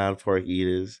my non-pork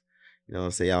eaters,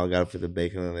 say y'all gotta put the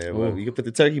bacon on there. But Ooh. you can put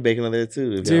the turkey bacon on there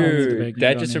too. if don't y'all- need the Dude, bacon, you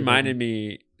that don't just need the reminded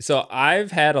me. So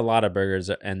I've had a lot of burgers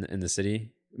in the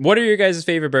city. What are your guys'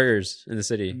 favorite burgers in the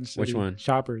city? In the Which city. one?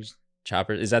 Shoppers.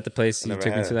 Chopper. Is that the place I you never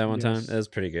took me had to it. that one time? Yes. It was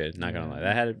pretty good. Not gonna lie,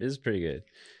 Yeah. it was pretty good.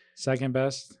 Second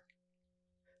best.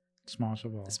 Small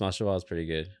Cheval. Small Cheval is pretty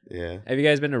good. Yeah, Have you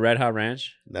guys been to Red Hot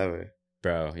Ranch? never.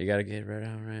 Bro, you gotta get Red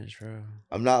Hot Ranch, bro.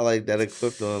 I'm not like that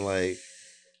equipped on like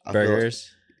I feel-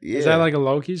 Burgers. yeah, Is that like a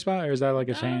low key spot or is that like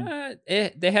a chain?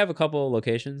 They have a couple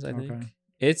locations. I think Okay.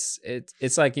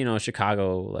 it's like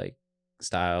Chicago like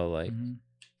style, like Mhm.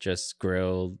 just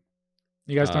grilled.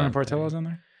 You guys throwing okay. Portillo's in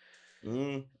there?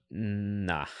 Mm,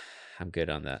 Nah, I'm good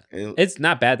on that. and It's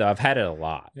not bad though. I've had it a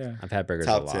lot. Yeah. I've had burgers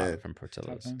Top a lot 10. from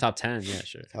Portillo's. Top 10? Top 10, yeah,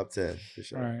 sure. top 10 for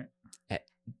sure. All right.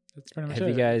 That's pretty much Have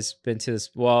it. you guys been to this?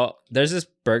 Well, there's this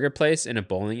burger place in a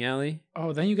bowling alley.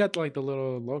 Oh, then you got like the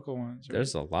little local ones. Right?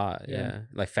 There's a lot, Yeah. yeah.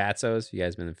 Like Fatso's. You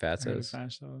guys been to I heard of Fatso's?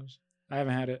 Fastos. I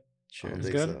haven't had it. I Sure. don't It's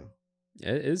think good? so.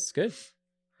 It is good.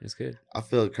 It's good. I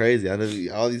feel crazy. I know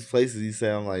all these places you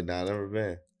say. I'm like, nah, I never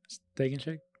been. Steak and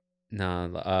Shake. No,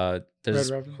 Red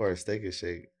there's Robin. Of course, Steak and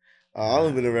Shake. I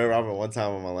only been to Red Robin one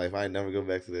time in my life. I ain't never go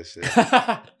back to this shit.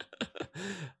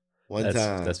 One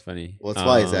time. That's funny. Well,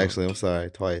 twice Um, actually. I'm sorry,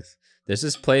 twice. There's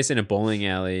this place in a bowling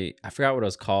alley. I forgot what it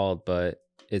was called, but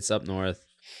it's up north.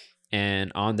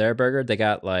 And on their burger, they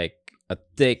got like a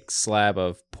thick slab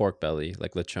of pork belly,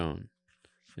 like lechon,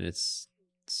 and it's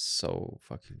so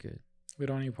fucking good. We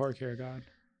don't eat pork here, God.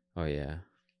 Oh yeah,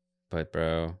 but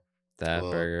bro, that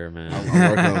Well, burger, man.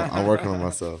 I'm working on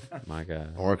myself. My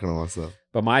God. I'm working on myself.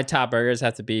 But my top burgers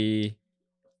have to be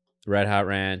Red Hot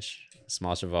Ranch,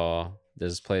 Small Cheval.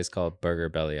 There's this place called Burger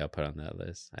Belly. I'll put on that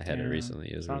list. I had it Yeah,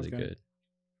 recently. It was sounds really good. good.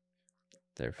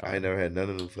 They're I fine. ain't never had none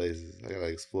of them places. I gotta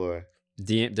explore.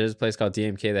 There's a place called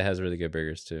DMK that has really good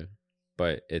burgers too,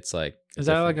 but it's like Is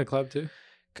that like different- a club too?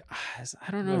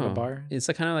 I don't know. like a bar? It's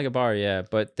like kind of like a bar, yeah.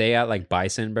 But they got like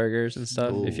bison burgers and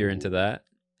stuff. If you're into Ooh. that,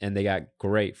 and they got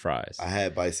great fries. I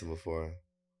had bison before.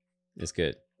 It's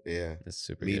good. Yeah. It's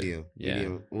super Medium. good. Yeah,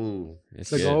 Medium. Ooh. it's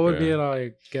The good, goal would be bro. to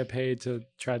like get paid to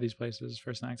try these places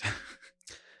for snacks.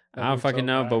 I don't fucking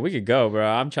know, but we could go, bro.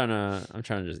 I'm trying to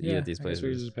just eat at these I guess we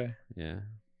could places. just pay. Yeah.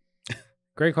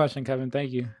 Great question, Kevin.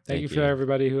 Thank you. Thank you for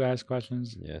everybody who asked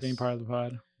questions. Yes. Being part of the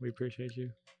pod. We appreciate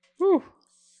you. Woo.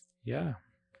 Yeah.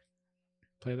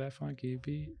 Play that funky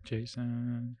beat,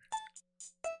 Jason.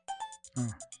 Oh.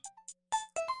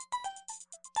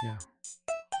 Yeah.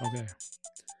 Okay.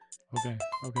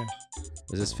 Okay.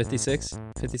 Is this 56?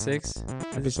 56?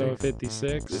 Episode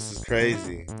 56. This is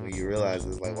crazy when you realize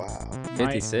it's like, wow.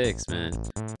 56, man.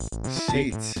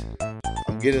 Shit.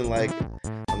 I'm getting like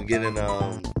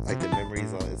the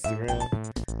memories on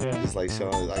Instagram. Yeah. Just like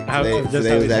showing like How- today, just today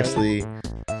how was we said it. actually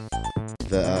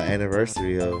the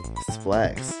anniversary of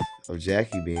Splax, of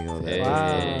Jackie being on that.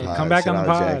 Wow. pod. Come back Shout on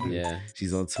the out pod. Jackie. Yeah.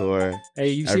 She's on tour. Hey,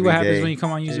 you see Every what happens day. when you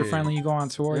come on User Yeah. Friendly, you go on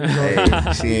tour. You go,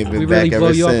 Hey, she ain't We been really back blow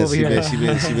ever you up since. over She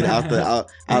here. been out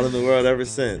in the world ever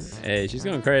since. Hey, she's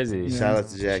going crazy. Yeah. Shout out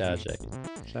to Jackie. Shout out Jackie.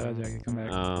 Shout out Jackie, come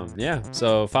back. Yeah.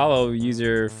 So follow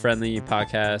User Friendly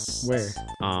Podcasts. Where?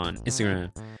 On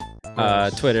Instagram,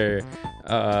 Where? Twitter,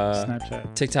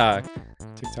 Snapchat, TikTok,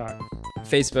 TikTok,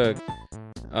 Facebook,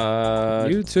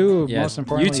 YouTube. yeah, Most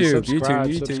importantly, YouTube, subscribe,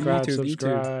 YouTube, subscribe, YouTube.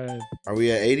 subscribe. Are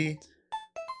we at 80?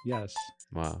 Yes,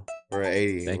 Wow. We're at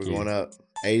 80. Thank We're you. going up.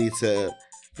 80 to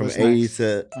from What's 80 next?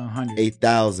 to 100.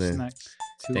 8,000. Next.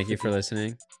 Thank you for 250.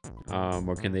 listening.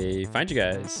 Where can they find you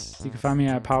guys? You can find me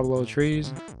at Pablo Trees,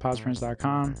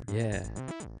 podsprints.com.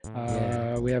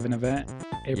 Yeah. We have an event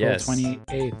April Yes.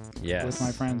 28th Yes. with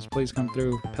my friends. Please come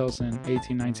through. Pilsen,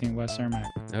 1819 West Cermak.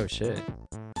 Oh shit.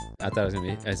 I thought it was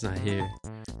gonna be. It's not here.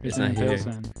 It's in not here.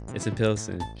 Pilsen, It's in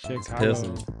Pilsen. Chicago.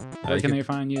 Pilsen. Where you can can- they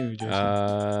find you, Jason?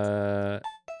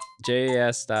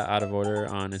 JAS.outoforder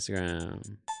on Instagram.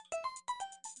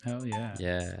 Hell yeah.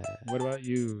 Yeah. What about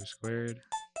you, Squared?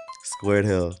 Squared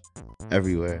Hill.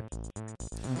 Everywhere.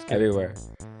 Let's get it. Everywhere.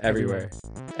 Everywhere.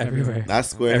 Everywhere. Not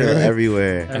Squared Hill,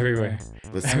 everywhere. Everywhere.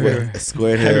 But Everywhere.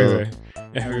 Squared Hill Everywhere.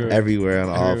 Everywhere. everywhere on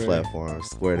all Everywhere. platforms.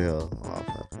 Squared Hill on all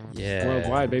platforms. Yeah.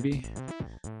 Worldwide, baby.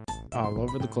 All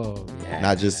over the globe. Yeah.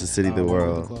 Not just the city, the All over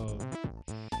world. globe.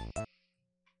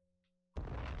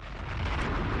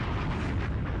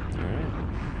 All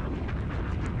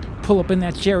right. Pull up in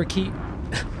that Cherokee.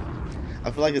 I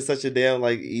feel like it's such a damn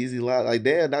like easy lot. Like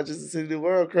damn, not just the city of the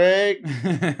world, Craig.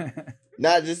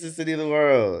 Not just the city of the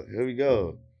world. Here we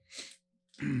go.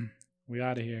 We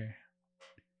out of here.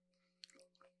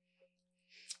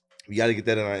 We got to get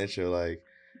that in our intro, like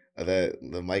that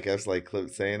the Mike Epps like clip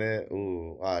saying that.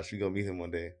 Ooh, watch, we gonna meet him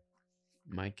one day.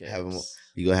 Mike Have him. Epps.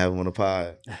 You gonna have him on the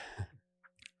pod.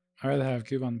 I'd rather have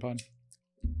Cube on the pod.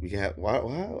 We can have. Why?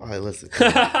 All right, listen.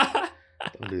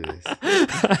 Don't do this.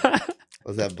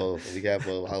 Let's have both. We got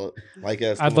both. Mike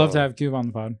Epps. I'd come love on. to have Cube on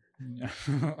the pod. Yeah.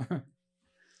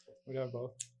 We'd have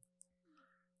both.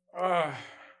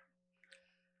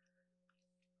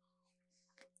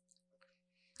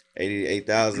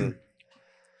 88,000.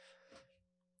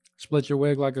 Split your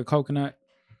wig like a coconut.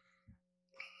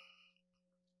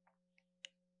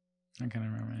 I can't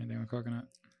remember anything with coconut.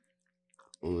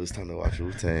 Ooh, it's time to watch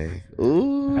Wu Tang.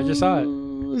 Ooh, I just saw it.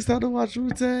 It's time to watch Wu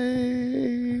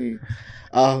Tang.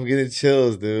 Oh, I'm getting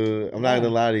chills, dude. I'm not gonna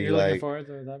lie to you. You're looking Like, forward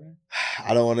to it happening?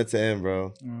 I don't want it to end,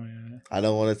 bro. Oh yeah. I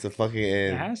don't want it to fucking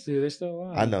It end. has to. They're still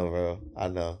alive. I know, bro. I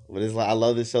know, but it's like I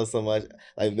love this show so much.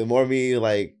 Like the more me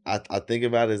like I think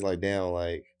about it, it's like damn,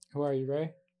 like Who are you,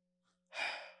 Ray?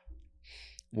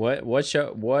 What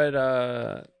show?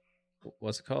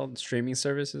 What's it called? Streaming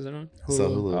service is it on? So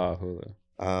Hulu. Hulu.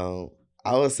 Oh,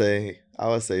 Hulu. I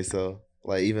would say so.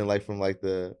 Like even like from like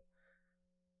the.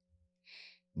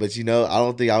 But I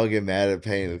don't think I would get mad at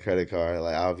paying the credit card.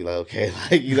 Like I would be like, okay,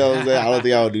 like you know what I'm saying. I don't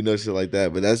think I would do no shit like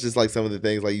that. But that's just like some of the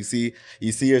things. Like you see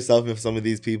yourself in some of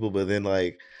these people, but then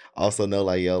like also know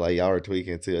like yo, like y'all are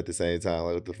tweaking too at the same time.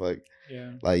 Like what the fuck?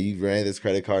 Yeah. Like you ran this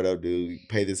credit card up, dude.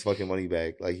 Pay this fucking money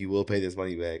back. Like you will pay this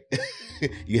money back.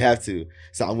 You have to.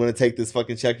 So I'm gonna take this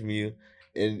fucking check from you,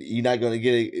 and you're not gonna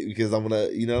get it because I'm gonna,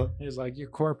 He's like, you're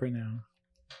corporate now.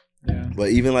 Yeah. But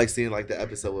even like seeing like the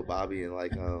episode with Bobby and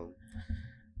like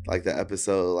the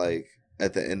episode like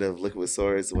at the end of Liquid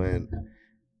Swords when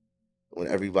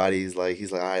everybody's like,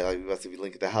 he's like, all right, like we about to be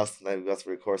linking the house tonight. We about to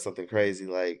record something crazy,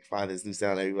 like find this new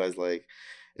sound. Everybody's like.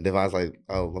 And Devon's like,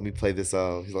 oh, let me play this.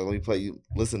 He's like, let me play you.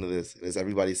 Listen to this. And it's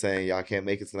everybody saying, y'all can't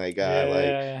make it tonight, God.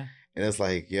 Yeah. And it's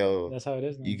like, yo, That's how it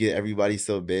is now. you get everybody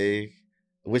so big,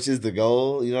 which is the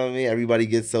goal. You know what I mean? Everybody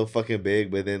gets so fucking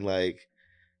big, but then like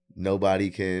nobody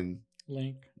can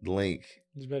link.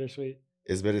 It's bittersweet.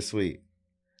 It's bittersweet.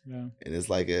 Yeah. And it's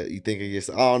like you think of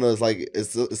yourself. I don't know. It's like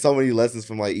it's so many lessons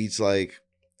from like each like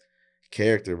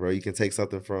character, bro. You can take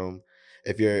something from.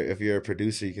 If you're a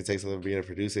producer, you can take something from being a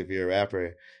producer. If you're a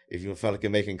rapper, if you feel like you're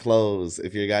making clothes,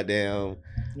 if you're goddamn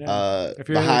if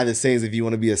you're behind the scenes, if you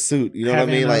want to be a suit, you know what I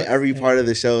mean? Like every part of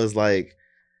the show is like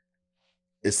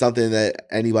it's something that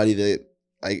anybody that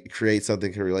like creates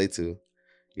something can relate to.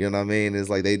 You know what I mean? It's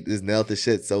like they just nailed the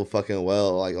shit so fucking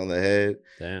well, like on the head.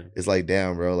 Damn. It's like,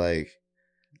 damn, bro, like,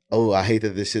 oh, I hate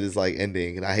that this shit is like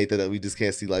ending, and I hate that we just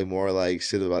can't see like more like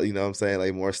shit about, you know what I'm saying?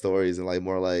 Like more stories and like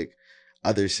more like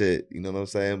other shit, you know what I'm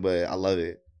saying? But I love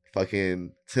it.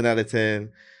 Fucking 10 out of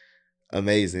 10.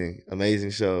 Amazing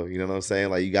show. You know what I'm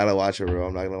saying? Like you gotta watch it, bro.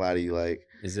 I'm not gonna lie to you. Like,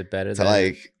 is it better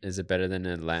than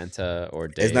Atlanta or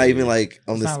Dave? It's not even like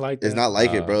on it's this. Not like it's that. Not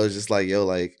like it, bro. It's just like yo,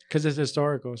 like because it's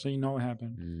historical, so you know what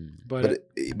happened. But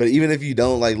even if you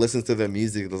don't like listen to the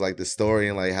music, there's like the story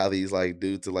and like how these like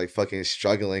dudes are like fucking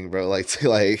struggling, bro. Like to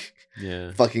like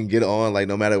fucking get on, like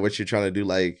no matter what you're trying to do,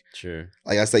 like sure.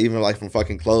 Like I say, even like from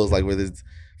fucking clothes, like where this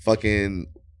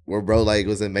fucking where bro like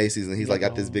was in Macy's and he's like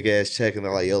got this big ass check and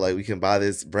they're like, yo, like we can buy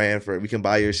this brand we can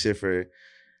buy your shit for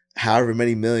however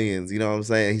many millions, you know what I'm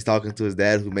saying? He's talking to his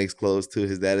dad who makes clothes too.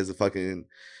 His dad is a fucking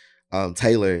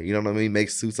tailor, you know what I mean?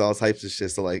 Makes suits, all types of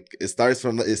shit. So like it started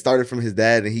from his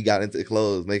dad and he got into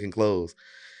clothes, making clothes.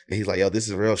 And he's like, yo, this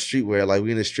is real streetwear. Like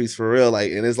we in the streets for real.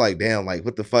 Like, and it's like, damn, like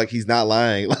what the fuck? He's not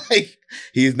lying. Like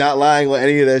he's not lying with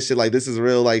any of that shit. Like this is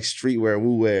real like streetwear,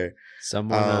 woo wear.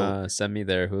 Someone send me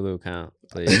their Hulu account,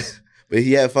 please. But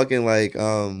he had fucking like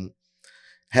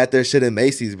had their shit in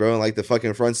Macy's, bro, in like the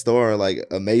fucking front store, like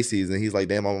a Macy's, and he's like,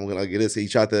 damn, I'm gonna get this. He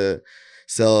tried to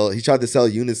sell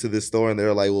units to this store, and they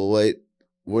were like, well,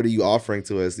 what are you offering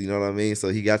to us? You know what I mean? So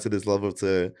he got to this level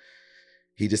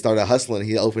he just started hustling.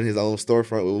 He opened his own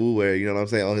storefront with WooWear, you know what I'm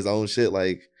saying, on his own shit,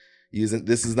 like using,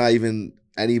 this is not even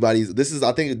anybody's, this is,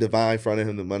 I think Divine fronted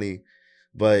him the money,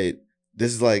 but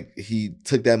this is like, he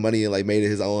took that money and like made it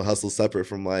his own hustle separate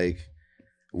from like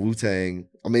Wu-Tang.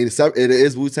 I mean, it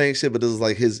is Wu-Tang shit, but it was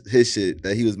like his shit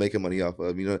that he was making money off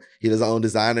of, you know? He has his own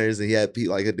designers and he had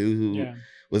like a dude who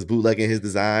was bootlegging his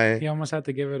design. He almost had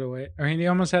to give it away. Or he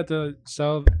almost had to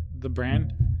sell the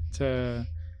brand to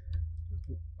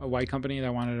a white company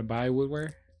that wanted to buy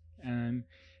woodwear. And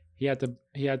he had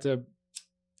to,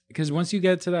 because once you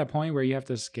get to that point where you have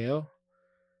to scale,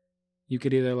 you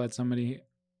could either let somebody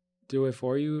do it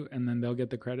for you and then they'll get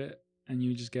the credit and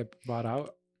you just get bought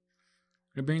out.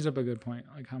 It brings up a good point.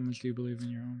 Like, how much do you believe in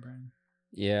your own brand?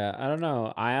 Yeah, I don't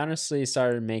know. I honestly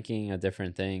started making a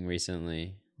different thing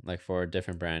recently, like for a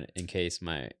different brand, in case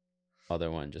my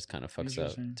other one just kind of fucks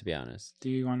up, to be honest. Do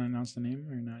you want to announce the name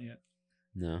or not yet?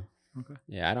 No. Okay.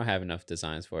 Yeah, I don't have enough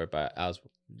designs for it, but I was,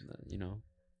 you know,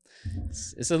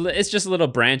 it's just a little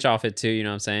branch off it too. You know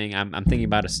what I'm saying? I'm thinking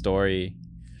about a story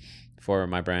for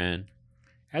my brand.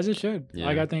 As it should. Yeah.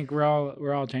 Like I think we're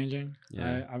all changing.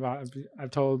 Yeah.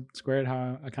 I've told Squared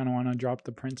how I kind of want to drop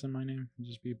the Prince in my name and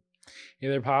just be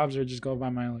either Pobs or just go by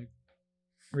my like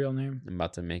real name. I'm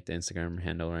about to make the Instagram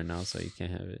handle right now, so you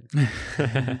can't have it.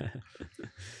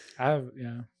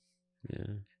 Yeah.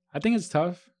 Yeah. I think it's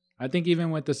tough. I think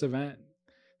even with this event,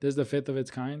 this is the 5th of its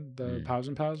kind, the Pobs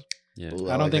and Pals. Yeah. Ooh,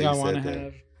 I don't think I want to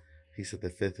have. He said the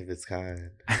 5th of its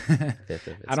kind.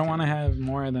 I don't want to have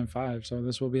more than 5, so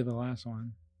this will be the last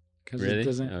one. Because really? It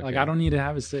doesn't like I don't need to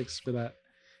have a 6 for that.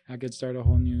 I could start a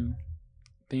whole new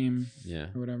theme,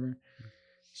 or whatever.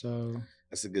 So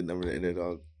that's a good number to end it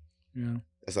on. Yeah,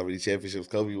 that's how many championships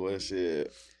Kobe won.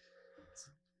 Shit,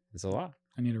 It's a lot.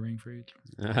 I need a ring for each.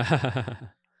 I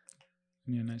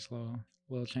need a nice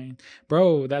little chain.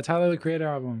 Bro, that Tyler the Creator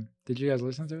album. Did you guys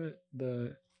listen to it?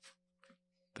 The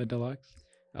deluxe?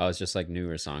 Oh, it's just like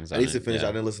newer songs. I on need to it, finish. yeah.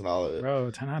 I didn't listen to all of it.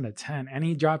 Bro, 10 out of 10. And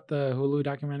he dropped the Hulu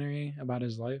documentary about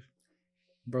his life.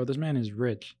 Bro, this man is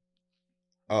rich.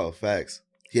 Oh, facts.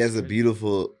 He has a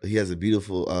beautiful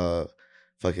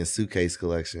fucking suitcase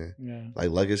collection. Yeah. Like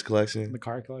luggage collection. The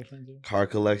car collection too. Car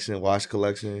collection, watch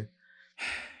collection.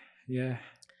 Yeah.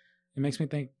 It makes me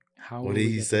think how What did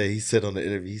he say? He said on the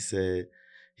interview,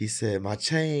 he said, my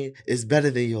chain is better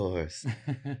than yours.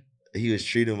 He was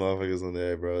treating motherfuckers on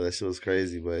there, bro. That shit was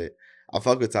crazy. But I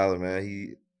fuck with Tyler, man.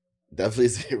 He definitely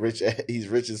is rich. He's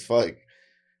rich as fuck.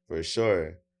 For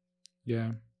sure.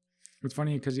 Yeah. It's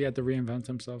funny because he had to reinvent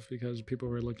himself because people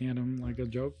were looking at him like a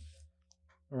joke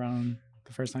around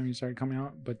the first time he started coming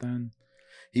out. But then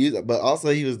But also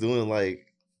he was doing like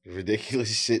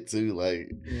ridiculous shit too. Like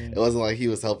it wasn't like he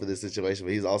was helping this situation,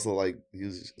 but he's also like he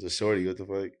was a shorty. What the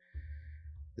fuck?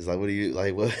 It's like, what do you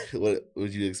like? What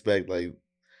would you expect? Like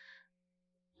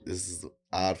this is an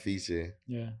odd feature.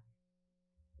 Yeah.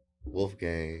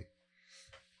 Wolfgang,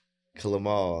 Kill 'Em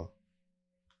All.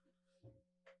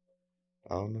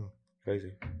 I don't know.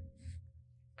 Crazy.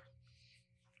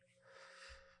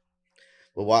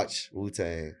 But watch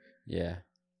Wu-Tang. Yeah.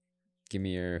 Give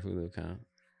me your Hulu account.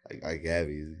 Like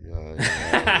Gabby's. You know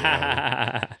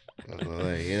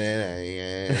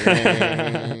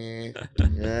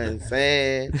what I'm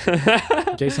saying?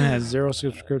 Jason has 0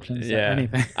 subscriptions to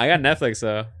anything. I got Netflix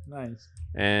though. Nice.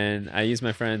 And I use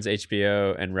my friend's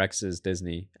HBO and Rex's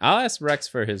Disney. I'll ask Rex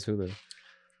for his Hulu.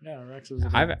 Yeah, Rex is.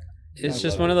 It's I just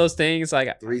love one it. of those things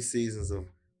like 3 seasons of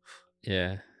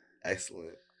yeah.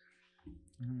 excellent.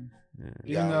 Mhm. Yeah.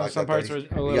 Even though unlock some that parts were 30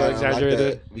 a we little gotta unlock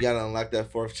exaggerated. we gotta unlock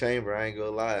that 4th chamber. I ain't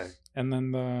gonna lie. And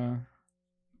then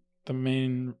the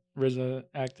main RZA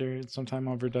actor sometime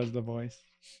overdoes the voice.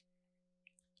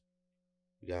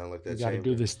 We gotta unlock that We gotta chamber.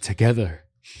 do this together.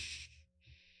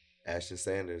 Ashton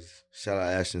Sanders. Shout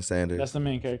out Ashton Sanders. That's the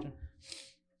main character.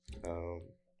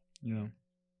 Yeah,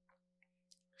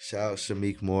 Shout out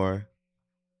Shameik Moore.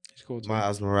 he's cool too.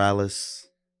 Miles Morales.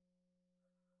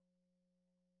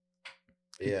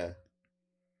 Yeah.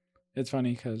 It's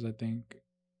funny because I think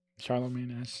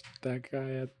Charlemagne asked that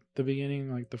guy at the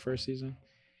beginning, like the first season,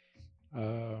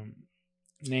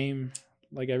 name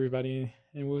like everybody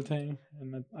in Wu-Tang,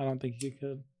 and I don't think he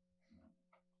could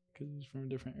because he's from a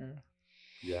different era.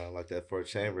 Yeah, like that 4th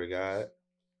chamber guy.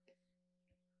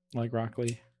 Like Rock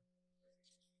Lee.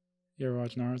 You ever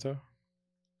watch Naruto?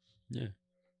 Yeah.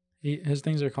 His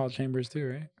things are called chambers too,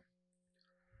 right?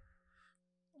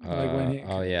 Like when he-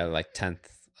 oh yeah, like 10th,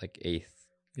 like 8th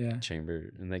Yeah,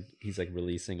 chamber, and like he's like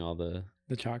releasing all the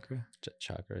the chakra.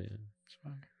 chakra. It's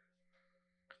fire.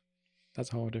 That's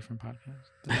a whole different podcast.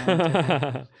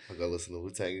 Yeah. I gotta listen to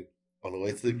Wu-Tang on the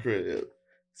way to the crib.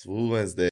 It's Wu Wednesday.